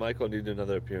Chucky and Michael need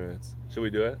another appearance. Should we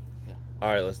do it? Yeah. All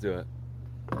right, let's do it.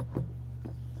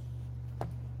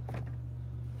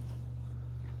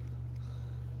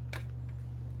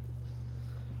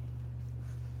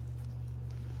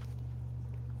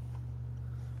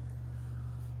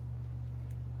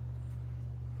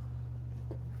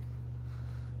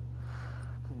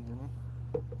 Can you hear me?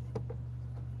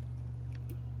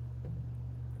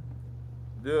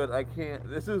 Dude, I can't.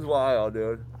 This is wild,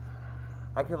 dude.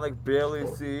 I can like barely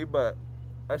see, but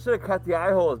I should have cut the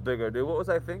eye holes bigger, dude. What was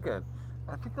I thinking?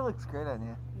 I think it looks great on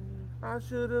you. I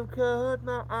should have cut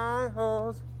my eye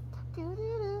holes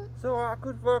so I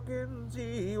could fucking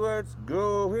see what's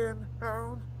going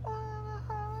on.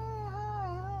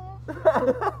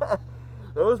 That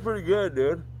was pretty good,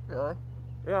 dude. Really?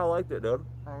 Yeah, I liked it, dude.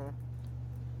 Okay.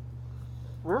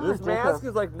 This mask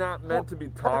is like not meant to be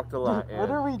talked a lot in. What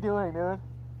are we doing, dude?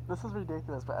 This is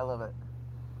ridiculous, but I love it.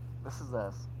 This is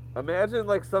us. Imagine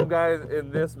like some guy in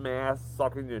this mask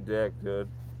sucking your dick, dude.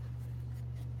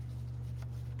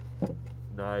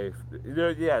 Knife.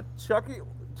 Dude, yeah, Chucky.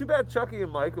 Too bad Chucky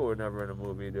and Michael were never in a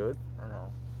movie, dude. I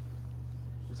know.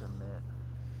 These are mint.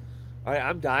 Alright,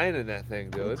 I'm dying in that thing,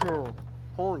 Me dude. too.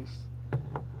 Holy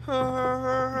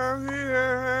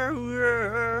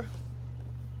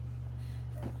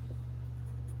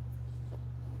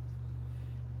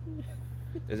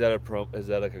Is that is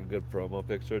that like a good promo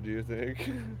picture, do you think?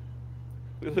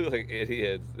 We look like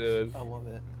idiots, dude. I love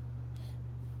it.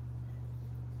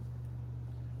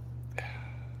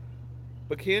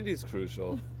 But candy's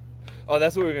crucial. Oh,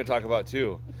 that's what we're gonna talk about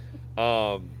too.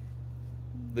 Um,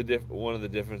 one of the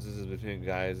differences is between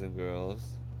guys and girls.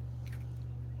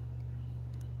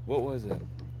 What was it?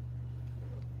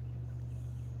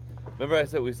 Remember,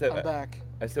 I'm back.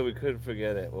 I said we couldn't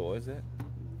forget it. What was it?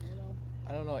 Little.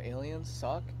 I don't know. Aliens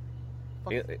suck.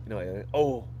 Fuck. No,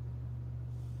 oh,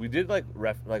 we did like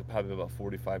probably about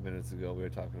 45 minutes ago. We were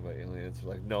talking about aliens for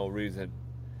like no reason.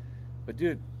 But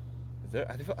dude,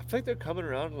 I feel like they're coming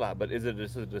around a lot. But is it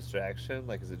just a distraction?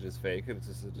 Like, is it just fake and it's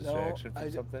just a No, distraction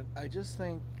from something? I just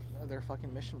think their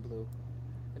fucking mission blew,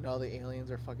 and all the aliens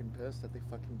are fucking pissed that they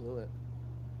fucking blew it.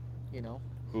 You know,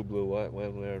 Who blew what,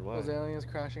 when, where, and why? those aliens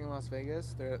crashing in Las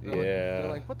Vegas. They're Yeah.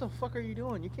 like, what the fuck are you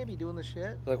doing? You can't be doing this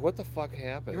shit. Like, what the fuck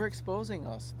happened? You're exposing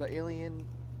us, the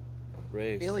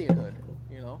Race. alienhood.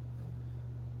 You know.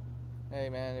 Hey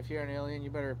man, if you're an alien, you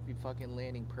better be fucking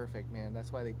landing perfect, man.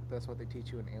 That's what they teach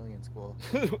you in alien school.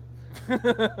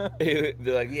 They're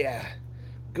like, yeah,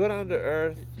 go down to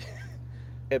Earth,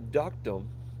 abduct them.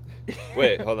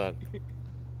 Wait, hold on.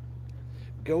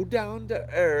 Go down to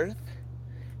Earth,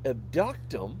 abduct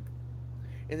them,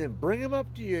 and then bring them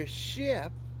up to your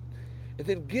ship, and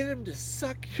then get them to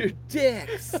suck your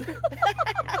dicks.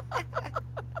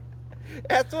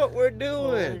 That's what we're doing.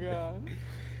 Oh my god.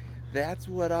 That's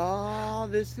what all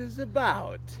this is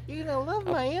about. You're gonna love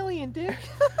my alien dick.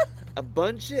 A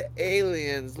bunch of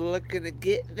aliens looking to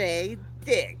get their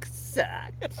dicks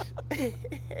sucked.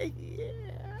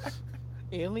 Yeah.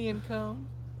 Alien come.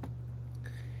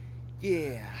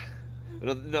 Yeah.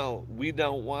 No, we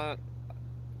don't want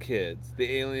kids.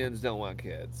 The aliens don't want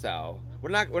kids. So we're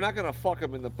not gonna fuck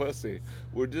them in the pussy.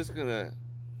 We're just gonna.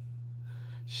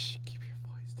 Shh, keep your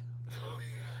voice down.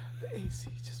 The AC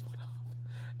just went off.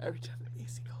 Every time the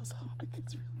AC goes off, it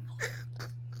gets really cold.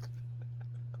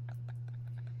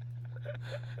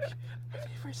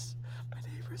 My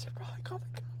neighbors are probably calling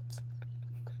the cops.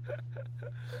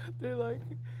 They're like,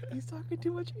 he's talking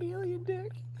too much alien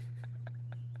dick.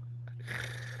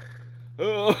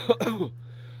 Oh,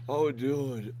 oh,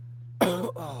 dude.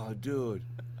 Oh, dude.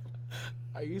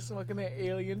 Are you smoking that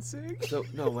alien cig? So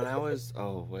no, when I was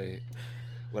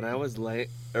late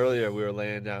earlier, we were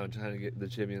laying down trying to get the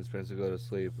Chibi and Spencer to go to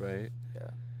sleep, right? Yeah.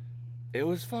 It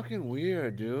was fucking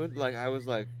weird, dude. Like I was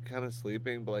like kind of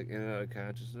sleeping, but like in and out of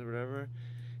consciousness or whatever.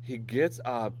 He gets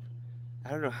up. I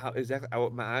don't know how exactly.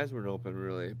 My eyes weren't open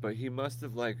really, but he must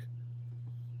have like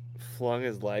flung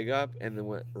his leg up and then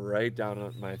went right down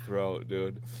on my throat,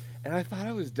 dude. And I thought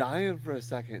I was dying for a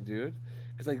second, dude,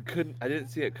 because I didn't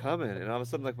see it coming, and all of a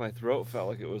sudden like my throat felt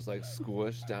like it was like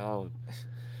squished down,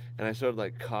 and I started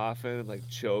like coughing and like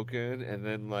choking, and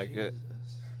then like it.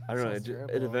 I don't know.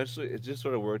 It eventually it just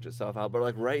sort of worked itself out. But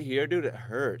like right here, dude, it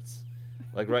hurts.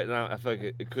 Like right now, I feel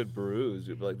like it could bruise.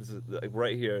 Dude, but like this is like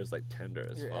right here is like tender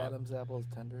as Your fuck. Adam's apple is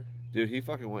tender. Dude, he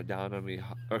fucking went down on me.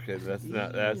 Okay, that's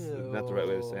not the right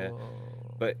way to say it.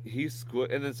 But he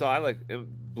and then so I like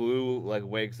Blue like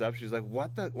wakes up. She's like,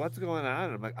 what's going on?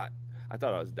 And I'm like, I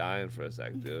thought I was dying for a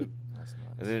sec, dude. That's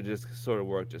nuts. And then it just sort of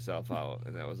worked itself out,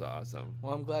 and that was awesome.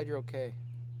 Well, I'm glad you're okay.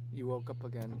 You woke up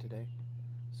again today,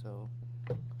 so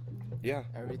Yeah,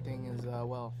 everything is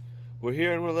well. we're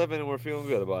here and we're living and we're feeling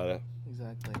good about it.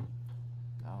 Exactly.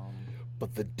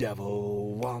 But the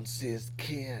devil wants his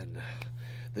kin.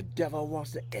 The devil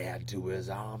wants to add to his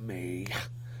army.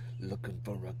 Looking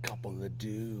for a couple of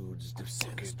dudes to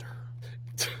sinister.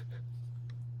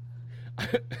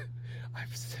 I'm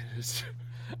sinister.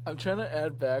 I'm trying to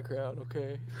add background,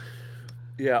 okay?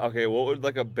 Yeah, okay, what would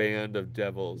like a band of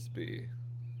devils be?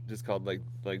 Just called like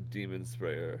Demon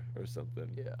Sprayer or something.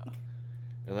 Yeah.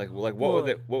 And like what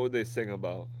would they sing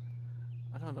about?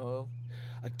 I don't know.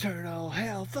 Eternal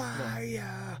hellfire.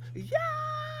 Yeah.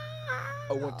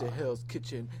 I went to Hell's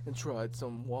Kitchen and tried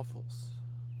some waffles.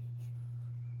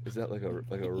 Is that like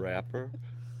a rapper?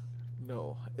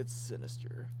 No, it's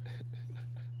sinister.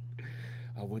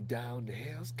 I went down to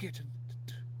Hell's Kitchen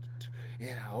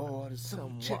and I ordered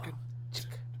some chicken.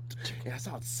 And I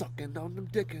saw it sucking on them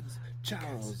Dickens.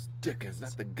 Charles Dickens,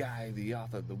 not the guy, the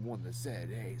author, the one that said,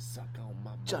 "Hey, suck on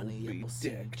my Johnny Moby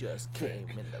Appleseed Dick." just came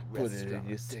in the Put it restaurant. in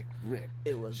your sick Rick.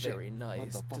 It was Shit, very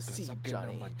nice to motherfucker see sucking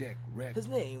Johnny. on my dick, Rick. His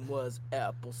name was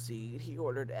Appleseed. He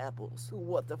ordered apples.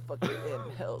 What the fuck are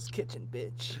in Hell's Kitchen,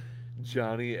 bitch?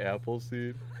 Johnny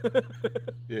Appleseed.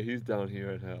 Yeah, he's down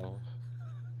here in hell.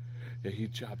 Yeah, he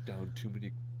chopped down too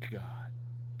many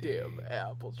Damn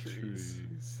apple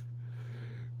trees.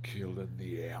 killing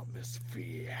the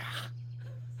atmosphere.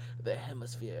 The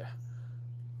hemisphere.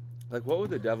 Like, what would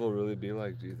the devil really be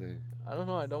like, do you think? I don't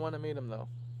know. I don't want to meet him though.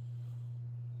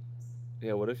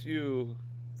 Yeah, what if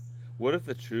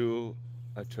the true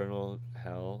eternal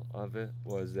hell of it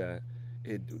was that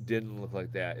it didn't look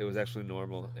like that? It was actually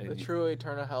normal, The true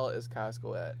eternal hell is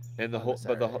Costco at and the on a whole,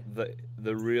 but Saturday.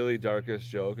 the really darkest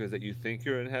joke is that you think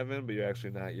you're in heaven, but you're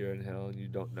actually not. You're in hell, and you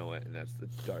don't know it, and that's the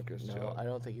darkest No, joke. I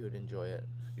don't think you would enjoy it.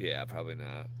 Yeah, probably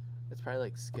not. It's probably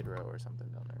like Skid Row or something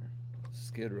down there.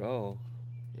 Skid Row.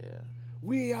 Yeah.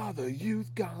 We are the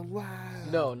youth gone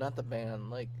wild. No, not the band.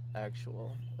 Like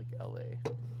actual, like L.A.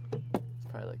 It's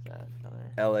probably like that down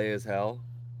there. L.A. is hell.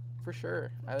 For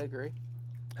sure. I agree.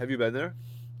 Have you been there?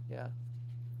 Yeah.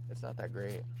 It's not that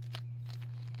great.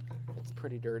 It's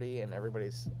pretty dirty and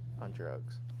everybody's on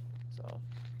drugs. So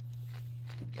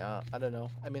yeah, I don't know.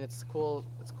 I mean, it's cool.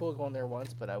 It's cool going there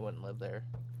once, but I wouldn't live there.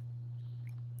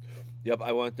 Yep,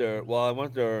 I went there. Well, I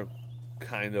went there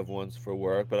kind of once for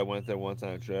work, but I went there once on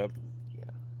a trip. Yeah.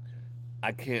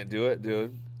 I can't do it,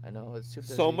 dude. I know it's too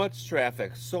busy. So much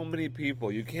traffic, so many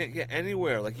people. You can't get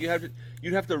anywhere. Like you'd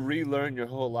have to relearn your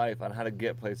whole life on how to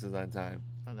get places on time.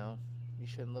 I know. You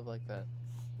shouldn't live like that.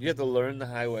 You have to learn the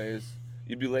highways.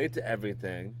 You'd be late to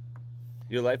everything.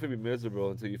 Your life would be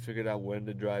miserable until you figured out when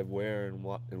to drive where and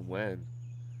what and when.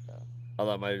 Yeah.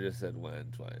 Although I might have just said when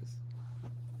twice.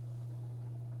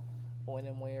 When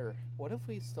and where? What if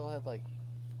we still had like?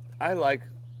 I like.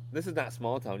 This is not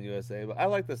small town USA, but I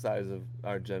like the size of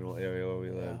our general area where we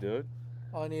live, Yeah. dude.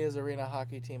 All I need is arena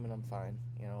hockey team and I'm fine.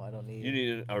 You know, I don't need. You need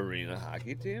an arena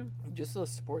hockey team? Just a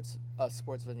sports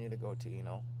venue to go to. You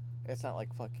know, it's not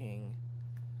like fucking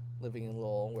living in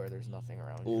Lowell where there's nothing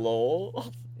around you.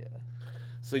 Lol. Yeah.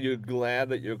 So you're glad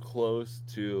that you're close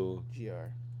to GR.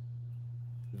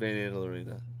 Van Andel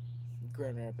Arena.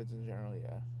 Grand Rapids in general,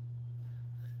 yeah.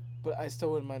 But I still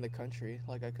wouldn't mind the country.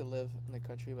 Like I could live in the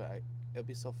country, but it'd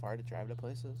be so far to drive to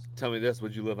places. Tell me this: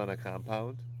 would you live on a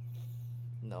compound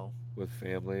No, with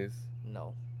families?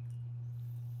 no.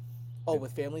 Oh,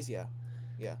 with families, yeah,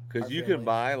 yeah. Because Our you family. can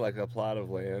buy like a plot of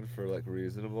land for like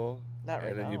reasonable, Not right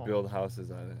and then you now. build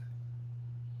houses on it.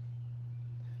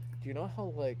 Do you know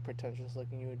how like pretentious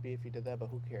looking you would be if you did that? But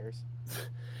who cares?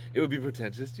 It would be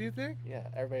pretentious, do you think? Yeah,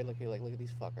 everybody look at you like, look at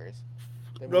these fuckers.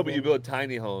 They No, move but you in- build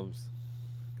tiny homes.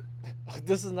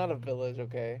 This is not a village,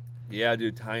 okay? Yeah,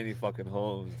 dude, tiny fucking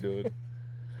homes, dude.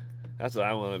 That's what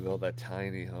I want to build, that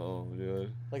tiny home,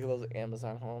 dude. Like those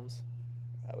Amazon homes.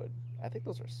 I think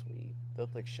those are sweet. They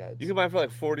look like sheds. You can buy for like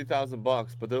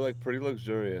 $40,000, but they're like pretty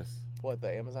luxurious What,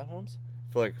 the Amazon homes?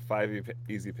 for like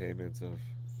easy payments of.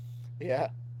 Yeah.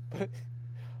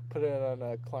 Put it on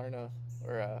a Klarna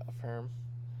or a firm.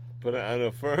 Put it on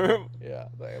a firm. Yeah,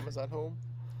 the Amazon home.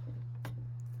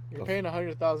 You're Oh. paying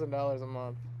 $100,000 a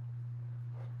month.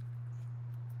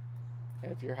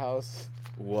 And if your house,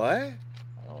 What? I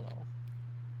don't know.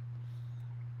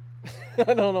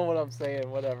 I don't know what I'm saying.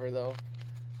 Whatever though.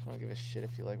 I don't give a shit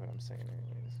if you like what I'm saying,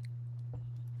 anyways.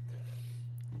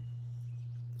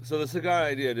 So the cigar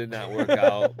idea did not work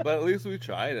out, but at least we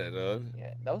tried it, dude.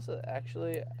 Yeah, that was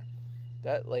actually.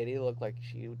 That lady looked like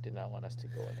she did not want us to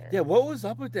go in there. Yeah, what was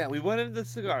up with that? We went into the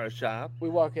cigar shop. We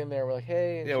walk in there, we're like,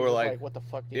 hey. And Yeah, she we're was like- what the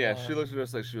fuck do you Yeah, want? she looked at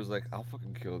us like she was like, "I'll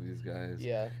fucking kill these guys."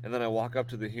 Yeah. And then I walk up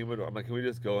to the humidor. I'm like, "Can we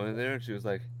just go in there?" And she was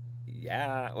like,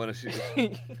 "Yeah." When she, I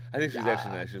think she's Yeah.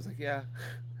 actually nice. She was like, "Yeah."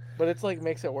 But it's like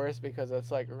makes it worse because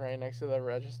it's like right next to the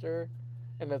register,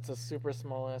 and it's a super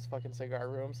small ass fucking cigar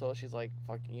room. So she's like,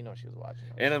 fucking, she was watching.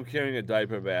 us. And I'm carrying a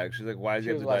diaper bag. She's like, "Why do She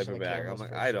you have was the watching diaper the bag?" I'm cameras like,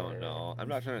 for "I don't sure. know. I'm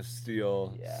not trying to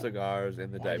steal Yeah. cigars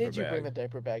in the Why diaper did you bag." bring the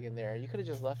diaper bag in there? You could have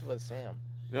just left it with Sam.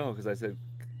 No, because I said,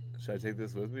 "Should I take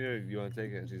this with me, or you want to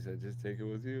take it?" And she said, "Just take it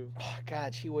with you." Oh,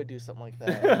 God, she would do something like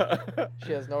that.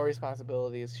 She has no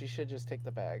responsibilities. She should just take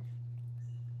the bag.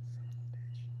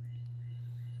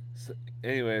 So,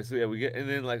 anyway, so yeah, we get, and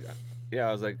then like, yeah,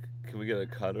 I was like, "Can we get a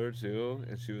cutter too?"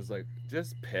 And she was like,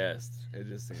 just pissed. It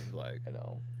just seemed like, I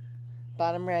know.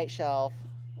 Bottom right shelf.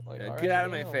 Like, yeah, all get right, out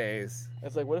of my damn. face.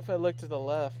 It's like, what if I look to the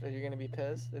left and you're gonna be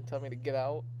pissed and tell me to get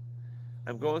out?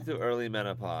 I'm going through early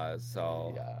menopause,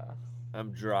 so Yeah.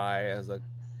 I'm dry as a.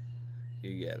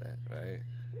 You get it, right?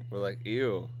 We're like,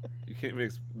 ew. You can't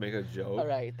make a joke. All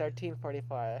right,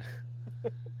 13:45.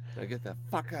 Now get the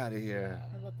fuck out of here.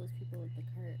 How about those people with the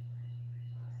cart?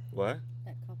 What?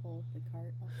 That couple with the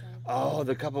cart outside? Oh,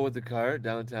 the couple with the cart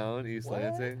downtown, East What?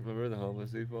 Lansing. Remember the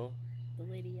homeless people? The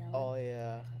lady yelling. Oh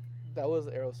yeah, that was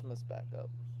Aerosmith's backup.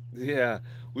 Yeah,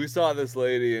 we saw this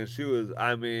lady, and she was.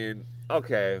 I mean,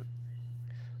 okay.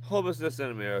 Homelessness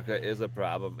in America is a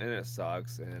problem, and it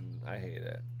sucks, and I hate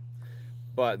it.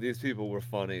 But these people were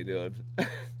funny, dude.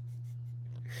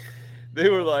 They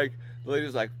were like, the lady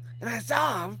was like, And I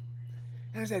saw him,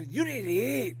 and I said, "You need to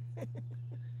eat.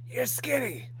 You're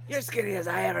skinny. You're skinny as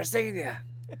I ever seen you."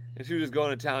 And she was just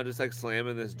going to town, just like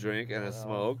slamming this drink and I a know.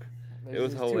 smoke. It There's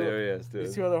was these hilarious, These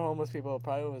dude. two other homeless people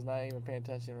probably was not even paying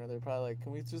attention. Or they're probably like,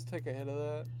 "Can we just take a hit of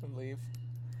that and leave?"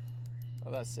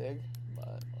 Oh, that's sig,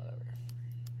 but whatever.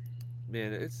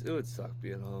 Man, it would suck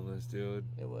being homeless, dude.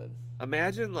 It would.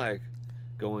 Imagine like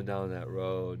going down that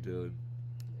road, dude.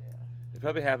 Yeah. It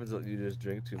probably happens when you just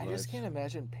drink too much. I just can't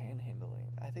imagine panhandling.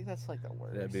 I think that's like the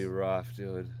worst. That'd be rough,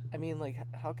 dude. I mean, like,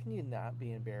 how can you not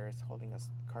be embarrassed holding a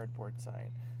cardboard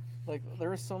sign? Like,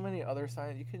 there are so many other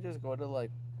signs. You could just go to, like,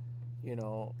 you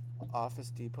know, Office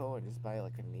Depot and just buy,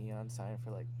 like, a neon sign for,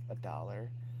 like, $1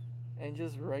 and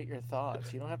just write your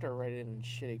thoughts. You don't have to write it in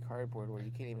shitty cardboard where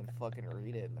you can't even fucking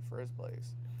read it in the first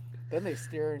place. Then they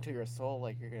stare into your soul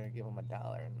like you're going to give them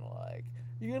 $1 and, like,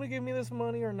 you going to give me this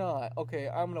money or not? Okay,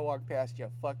 I'm going to walk past you.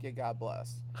 Fuck you. God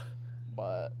bless.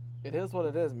 But it is what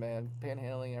it is, man.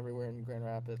 Panhandling everywhere in Grand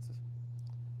Rapids.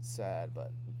 Sad,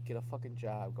 but get a fucking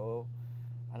job. Go,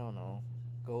 I don't know,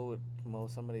 go mow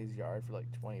somebody's yard for like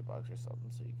 $20 or something,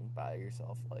 so you can buy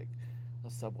yourself like a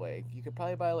Subway. You could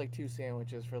probably buy like 2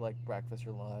 sandwiches for like breakfast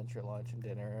or lunch and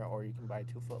dinner, or you can buy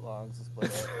 2 footlongs and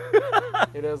split it.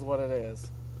 It is what it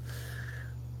is.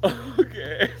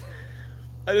 Okay.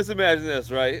 I just imagine this,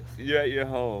 right? You're at your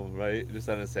home, right? Just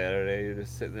on a Saturday, you're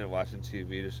just sitting there watching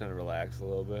TV, just trying to relax a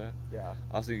little bit. Yeah,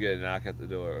 Also, you get a knock at the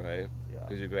door, right? yeah.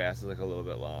 Because your grass is like a little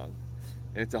bit long.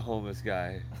 And it's a homeless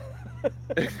guy.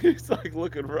 He's like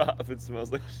looking rough and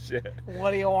smells like shit.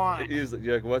 What do you want?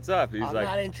 You're like, "What's up?" I'm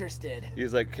not interested.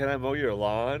 He's like, "Can I mow your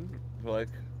lawn?" We're like,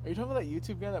 Are you talking about that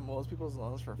YouTube guy that mows people's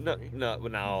lawns for free?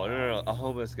 no, a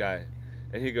homeless guy.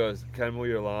 And he goes, "Can I mow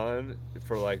your lawn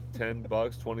for like $10,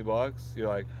 $20?" You're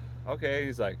like, "Okay."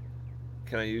 He's like,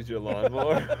 "Can I use your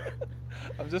lawnmower?"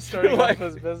 I'm just starting Like-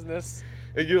 off this business.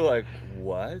 And you're like,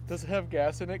 "What?" Does it have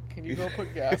gas in it? Can you go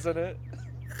put gas in it?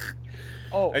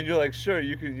 Oh, And you're like, "Sure,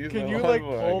 you can use can my you like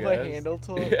lawnmower, pull I the guess." handle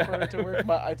for it to work?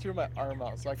 I threw my arm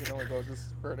out so I can only go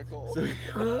just vertical.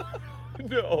 So,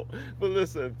 no, but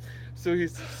listen. So he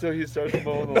starts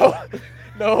mowing the No, lawn.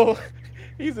 no,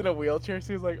 he's in a wheelchair,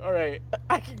 so he's like, "All right,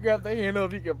 I can grab the handle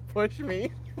if you can push me."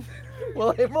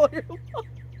 Will I mow your lawn?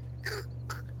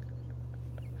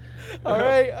 All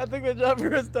right, I think the job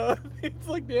here is done. It's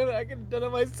like, damn it, I can have done it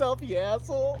myself, you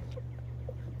asshole.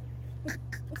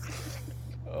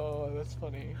 Oh, that's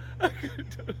funny.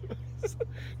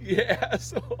 Yeah,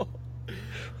 asshole.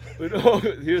 But no,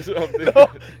 here's what I'm thinking. No,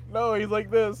 no, he's like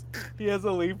this. He has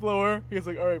a leaf blower. He's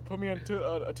like, all right, put me on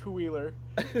a 2-wheeler.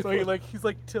 So he's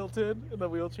like tilted in the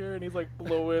wheelchair, and he's like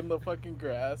blowing the fucking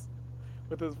grass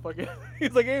with his fucking.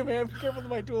 He's like, hey man, be careful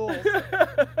with my tools.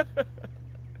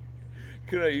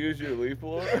 Can I use your leaf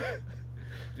blower?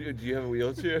 Do you have a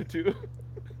wheelchair too?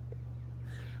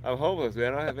 I'm homeless,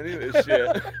 man. I don't have any of this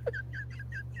shit.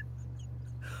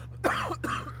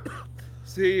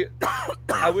 See,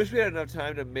 I wish we had enough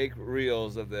time to make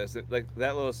reels of this. Like,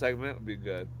 that little segment would be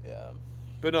good. Yeah.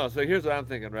 But no, so here's what I'm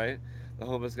thinking, right? The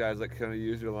homeless guy's like, "Can I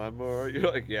use your lawnmower?"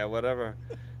 You're like, "Yeah, whatever."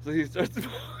 So he starts mowing,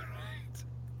 right?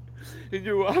 And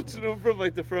you're watching him from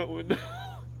like the front window.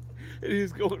 And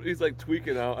he's like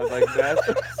tweaking out and like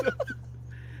messing stuff.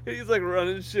 And he's like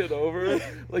running shit over,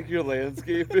 like your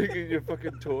landscaping and your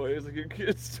fucking toys, like your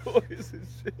kids' toys and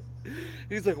shit.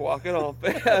 He's like walking all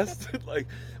fast. And, like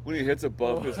when he hits a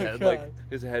bump, Oh his my head God.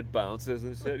 his head bounces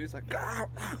and shit. He's like, "Ah!"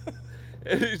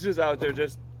 And he's just out there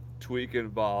just tweaking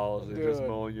balls and just Dude.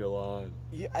 mowing your lawn.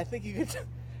 Yeah, I think you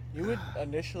would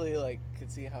initially like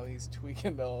could see how he's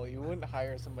tweaking though. You wouldn't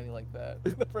hire somebody like that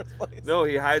in the first place. No,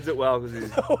 he hides it well because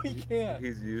No, you can't.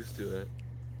 he's used to it.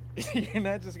 You're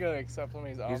not just gonna accept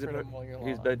somebody's He's, offer to mow your lawn.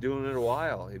 he's been doing it a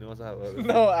while. He knows how to.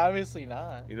 No, obviously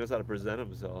not. He knows how to present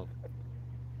himself.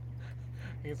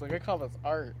 He's like, I call this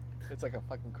art. It's like a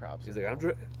fucking crop. He's like,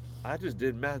 I just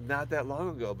did math not that long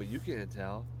ago, but you can't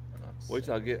tell. Wait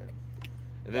till I get.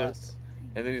 And then,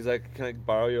 and then he's like, "Can I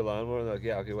borrow your lawnmower?" They're like,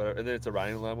 "Yeah, okay, whatever." And then it's a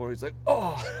riding lawnmower. He's like,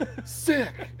 "Oh,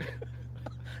 sick!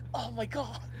 Oh my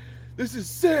god. This is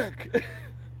sick!"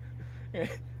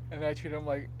 And I treat him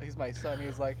like he's my son.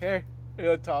 He's like, hey, and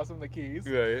I toss him the keys.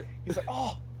 Right. He's like,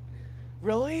 oh,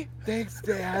 really? Thanks,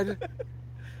 Dad.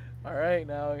 All right,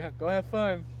 now go have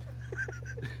fun.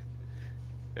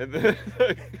 And then,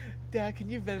 Dad, can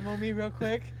you Venmo me real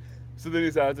quick? so then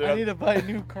he's out there. I need to buy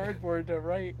new cardboard to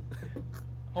write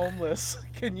homeless.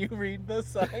 Can you read the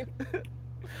sign?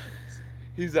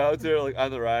 He's out there like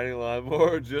on the riding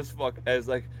lawnmower, just as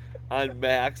like on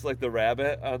max, like the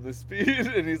rabbit on the speed,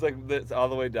 and he's like that's all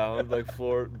the way down, like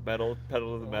floor metal,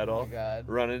 pedal to the metal, Oh my god.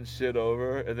 running shit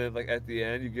over, and then like at the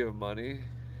end you give him money,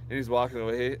 And he's walking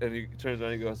away, and he turns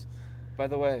around and he goes, "By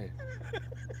the way,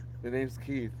 the name's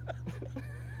Keith."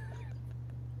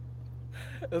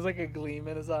 There's like a gleam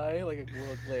in his eye, like a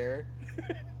little glare.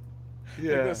 Like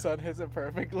Yeah. the sun hits it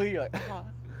perfectly. You're like, ah.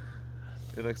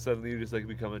 And like suddenly you just like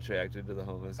become attracted to the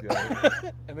homeless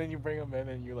guy. And then you bring him in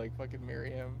and you like fucking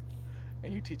marry him,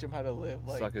 and you teach him how to live.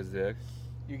 Like Suck his dick.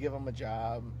 you give him a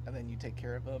job, and then you take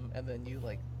care of him, and then you're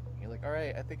like, all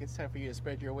right, I think it's time for you to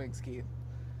spread your wings, Keith.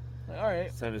 Like, all right.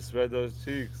 It's time to spread those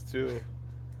cheeks too.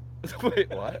 Wait,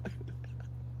 what?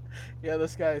 Yeah,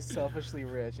 this guy is selfishly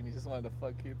rich, and he just wanted to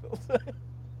fuck Keith the whole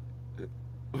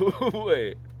time.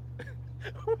 Wait.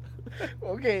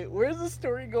 Okay, where's the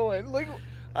story going? Like,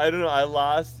 I don't know. I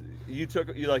lost. You took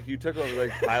over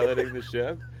like piloting the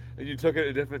ship, and you took it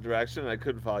a different direction. And I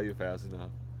couldn't follow you fast enough.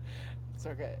 it's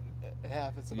okay. It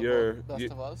happens to You're- the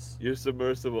best of us. Your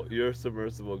submersible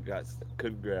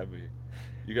couldn't grab me.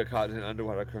 You got caught in an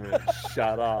underwater current,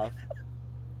 shot off.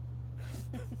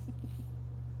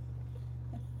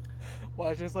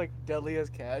 Watch, just like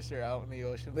deadliest catch. They're out in the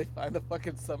ocean. They find the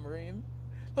fucking submarine.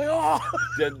 Like, oh!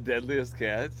 Deadliest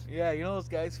catch. Yeah, you know those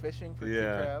guys fishing for king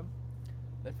Yeah. crab?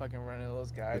 They fucking run into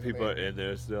those The guys. and people they- are in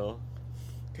there still.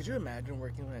 Could you imagine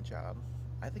working on a job?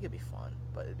 I think it'd be fun,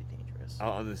 but it'd be dangerous.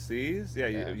 Out on the seas? Yeah,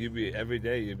 Yeah. you'd be every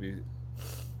day. You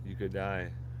could die.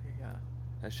 Yeah.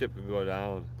 That ship could go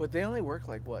down. But they only work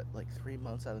like what, like 3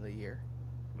 months out of the year?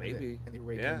 Maybe. And they're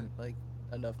raking Yeah. like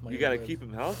enough money. You got to live. keep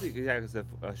them healthy. Yeah, because if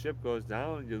a ship goes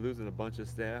down, you're losing a bunch of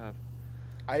staff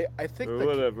I think or the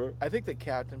whatever. I think the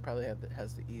captain probably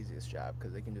has the easiest job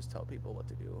because they can just tell people what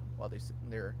to do while they sit in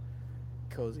their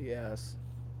cozy ass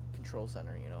control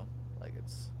center. You know, like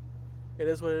it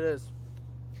is what it is.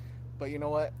 But you know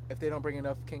what? If they don't bring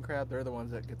enough king crab, they're the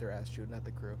ones that get their ass chewed, not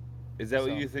the crew. Is that So-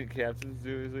 what you think captains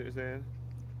do? Is what you're saying?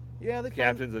 Yeah, they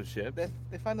Captains of ships?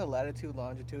 They find the latitude,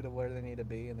 longitude of where they need to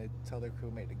be, and they tell their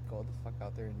crewmate to go the fuck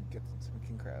out there and get some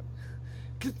king crab.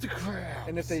 Get the crabs.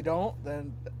 And if they don't,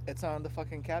 then it's on the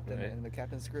fucking captain, Right. and the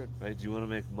captain's screwed. Right? Do you want to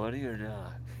make money or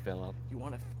not, Philip? You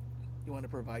want to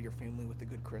provide your family with a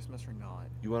good Christmas or not?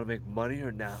 You want to make money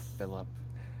or not, Philip?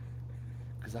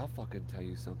 Because I'll fucking tell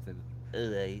you something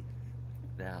right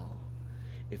now.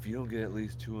 If you don't get at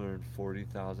least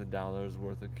 $240,000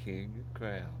 worth of king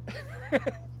crab,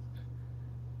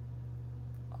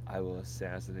 I will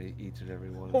assassinate each and every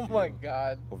one of Oh you my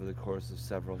god. over the course of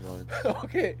several months.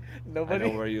 Okay, I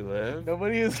nobody. know where you live.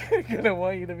 Nobody is gonna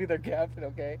want you to be their captain,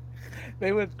 okay?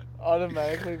 They would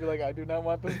automatically be like, I do not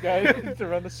want this guy to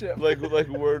run the ship. Like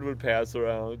word would pass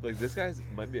around. Like, this guy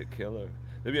might be a killer.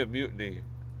 Maybe a mutiny.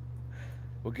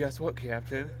 Well, guess what,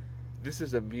 Captain? This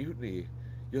is a mutiny.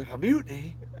 You're like, a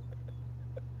mutiny?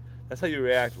 That's how you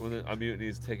react when a mutiny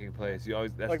is taking place. You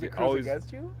always like the crew's always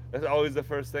against you? that's always the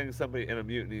first thing somebody in a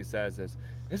mutiny says is,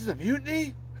 "This is a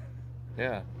mutiny?"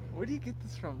 Yeah. Where do you get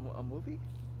this from? A movie?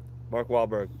 Mark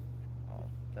Wahlberg. Oh,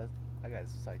 that guy's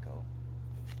psycho.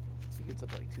 He gets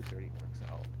up at like 2:30, works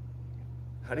out.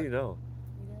 How do you know?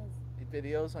 He does.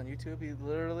 Videos on YouTube. He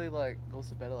literally like goes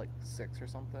to bed at like 6 or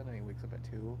something, and he wakes up at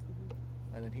 2,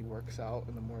 and then he works out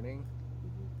in the morning.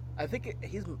 I think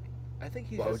he's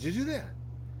Why would you do that?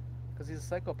 Because he's a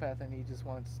psychopath, and he just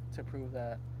wants to prove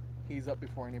that he's up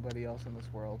before anybody else in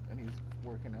this world, and he's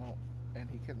working out, and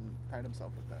he can pride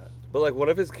himself with that. But like, what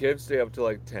if his kids stay up till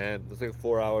like 10? It's like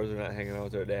 4 hours they're not hanging out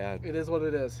with their dad. It is what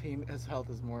it is. His health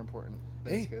is more important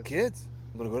than his Hey, kids. kids,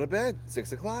 I'm gonna go to bed.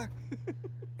 6 o'clock.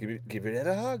 Give your dad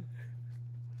a hug.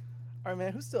 All right,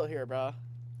 man. Who's still here, bro?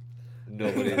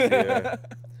 Nobody's here.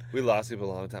 We lost people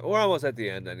a long time. We're almost at the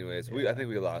end, anyways. I Yeah. think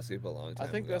we lost people a long I time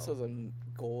think ago. this was a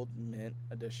gold mint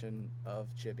edition of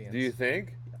Chibians. Do you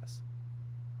think? Yes.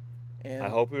 And I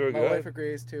hope we were my good. wife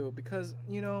agrees too, because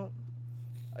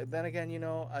then again,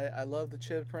 I love the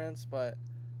Chib Prince, but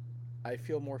I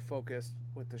feel more focused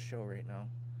with the show right now,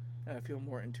 and I feel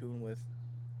more in tune with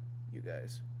you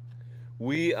guys.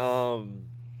 We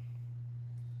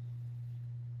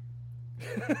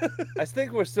I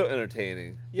think we're still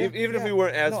entertaining. Yeah, Even if yeah. we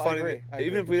weren't as No, I funny, agree. I even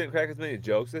agree. if we didn't crack as many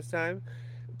jokes this time,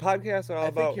 podcasts are all I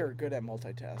about think you're good at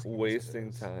multitasking. is what it wasting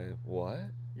is. time. What?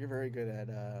 You're very good at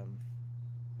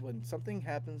when something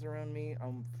happens around me,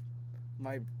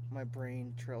 my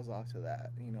brain trails off to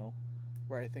that,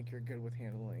 where I think you're good with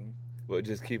handling. What?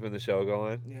 Just keeping the show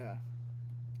going? Yeah.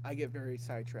 I get very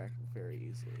sidetracked very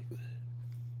easily.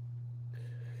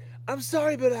 I'm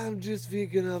sorry, but I'm just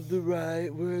thinking of the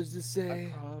right words to I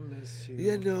say. promise you.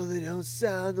 You know they don't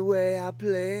sound the way I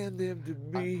planned them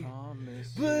to I be.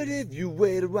 promise But you. if you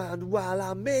wait around while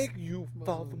I make you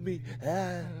fall for me,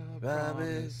 I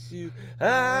promise you,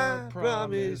 I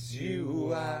promise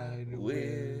you I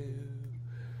will.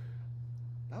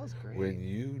 That was great. When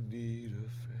you need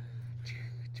a friend,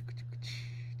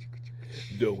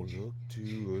 don't look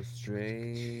to a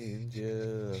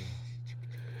stranger.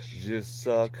 Just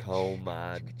suck on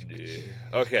my dick.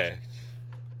 Okay.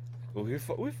 Well,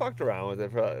 we fucked around with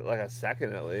it for like a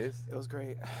second at least. It was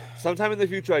great. Sometime in the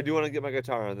future, I do want to get my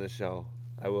guitar on this show.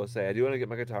 I will say, I do want to get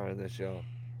my guitar on this show.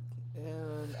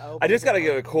 And I just gotta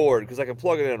get a cord because I can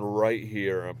plug it in right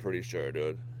here. I'm pretty sure,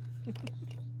 dude.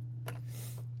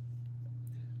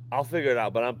 I'll figure it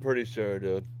out, but I'm pretty sure,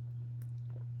 dude.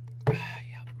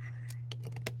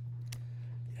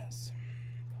 Yes.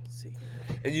 Let's see.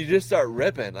 And you just start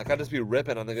ripping. Like I'll just be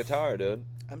ripping on the guitar, dude.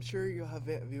 I'm sure you'll have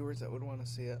viewers that would want to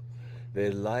see it. They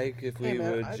like if we Hey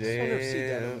man, were I just wonder if C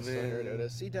Denim's still here, dude. jamming.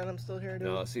 Is C Denim still here, dude?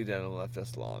 No, C. Denim left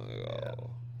us long ago.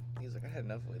 He's like, I had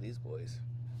enough with these boys.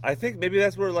 I think maybe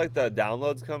that's where like the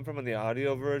downloads come from in the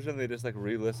audio version. They just like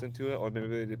re-listen to it, or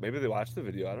maybe they watch the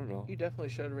video. I don't know. You definitely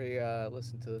should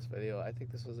listen to this video. I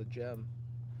think this was a gem.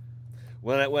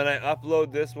 When I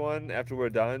upload this one after we're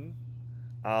done,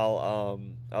 I'll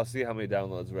see how many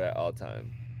downloads we're at all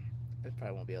time. It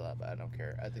probably won't be a lot, but I don't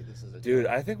care. I think this is a Dude,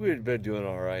 gem. I think we've been doing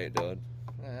all right, dude.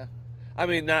 Yeah. I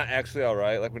mean, not actually all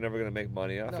right. Like we're never gonna make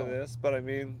money off of No. this, but I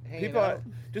mean, Hanging people, out.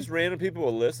 just random people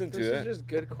will listen This to is it. just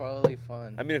good quality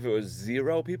fun. I mean, if it was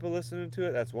 0 people listening to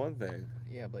it, that's one thing.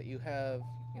 Yeah, but you have,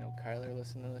 Kyler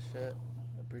listening to this shit.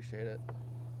 I appreciate it.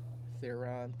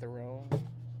 Theron, Baron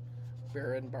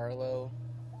Barlow.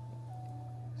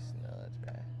 No, that's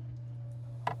bad.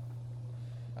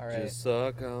 All right. Just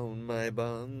suck on my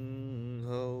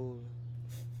bunghole.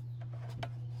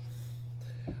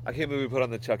 I can't believe we put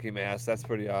on the Chucky mask. That's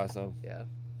pretty awesome. Yeah.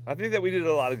 I think that we did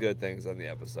a lot of good things on the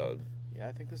episode. Yeah,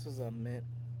 I think this was a mint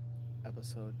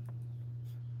episode.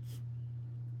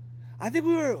 I think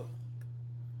we were.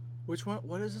 Which one?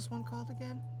 What is this one called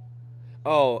again?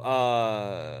 Oh,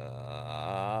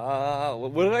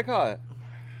 what did I call it?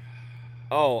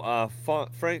 Oh,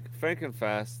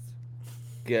 Frankenfest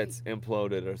gets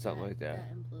imploded or something like that.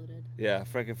 Imploded. Yeah,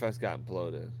 Frankenfest got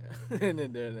imploded. And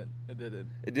it didn't. It didn't.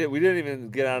 It did. We didn't even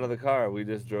get out of the car. We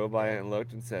just drove by it and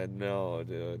looked and said, "No,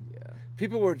 dude." Yeah,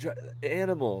 People were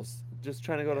animals just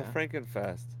trying to go to Yeah.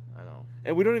 Frankenfest, I know.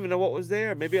 and we don't even know what was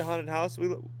there. Maybe a haunted house.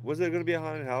 Was there going to be a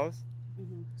haunted house?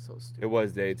 Mm-hmm. So stupid. It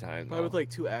was daytime, Probably with though. like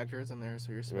 2 actors in there,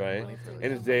 so you're spending Right. money for like.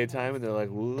 And it's daytime, and they're like,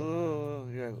 "Whoa!"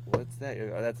 You're like, "What's that?" You're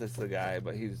like, "Oh, that's just the guy,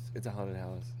 but it's a haunted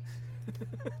house.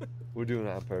 We're doing it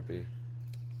on purpose."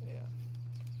 Yeah.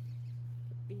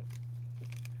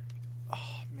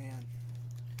 Oh man.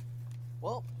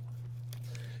 Well,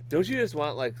 Don't you just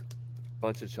want like a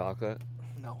bunch of chocolate?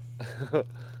 no.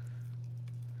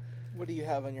 What do you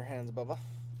have on your hands, Bubba?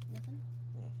 Nothing.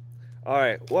 All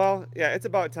right. Well, yeah, it's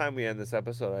about time we end this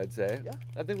episode, I'd say. Yeah.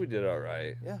 I think we did all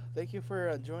right. Yeah. Thank you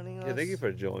for joining us. Yeah, thank you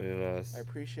for joining us. I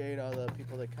appreciate all the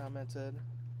people that commented.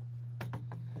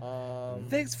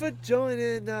 Thanks for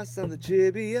joining us on the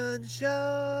Chibian Show.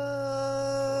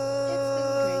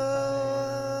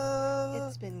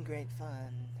 It's been great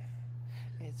fun.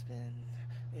 It's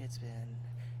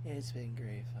been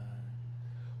great fun.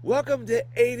 Welcome to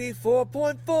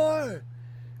 84.4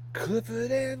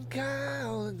 Clifford and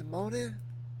Kyle in the morning.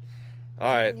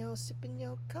 All right. Sipping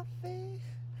your coffee,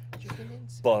 drinking and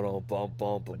Bum bum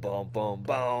bum bum bum bum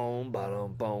bum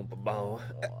bum bum bum.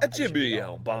 A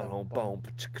chibian bum bum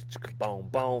chicka chicka bum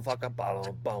bum fuck a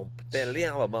bum bum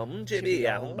billion bum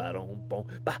chibian bum bum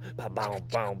ba ba bum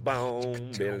bum bum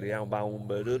billion bum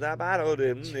ba do da ba do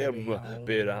dim dim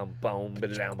bidam bum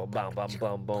billion bum bum bum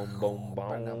bum bum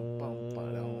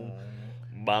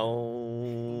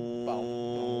bum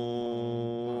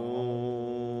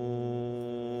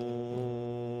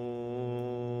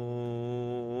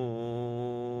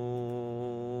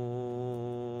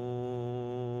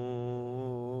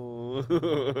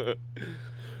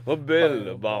A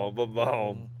bill, bomb,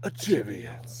 bomb, a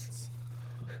chibians.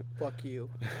 Fuck you.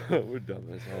 We're dumb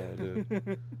as hell,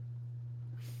 dude.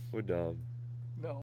 We're dumb.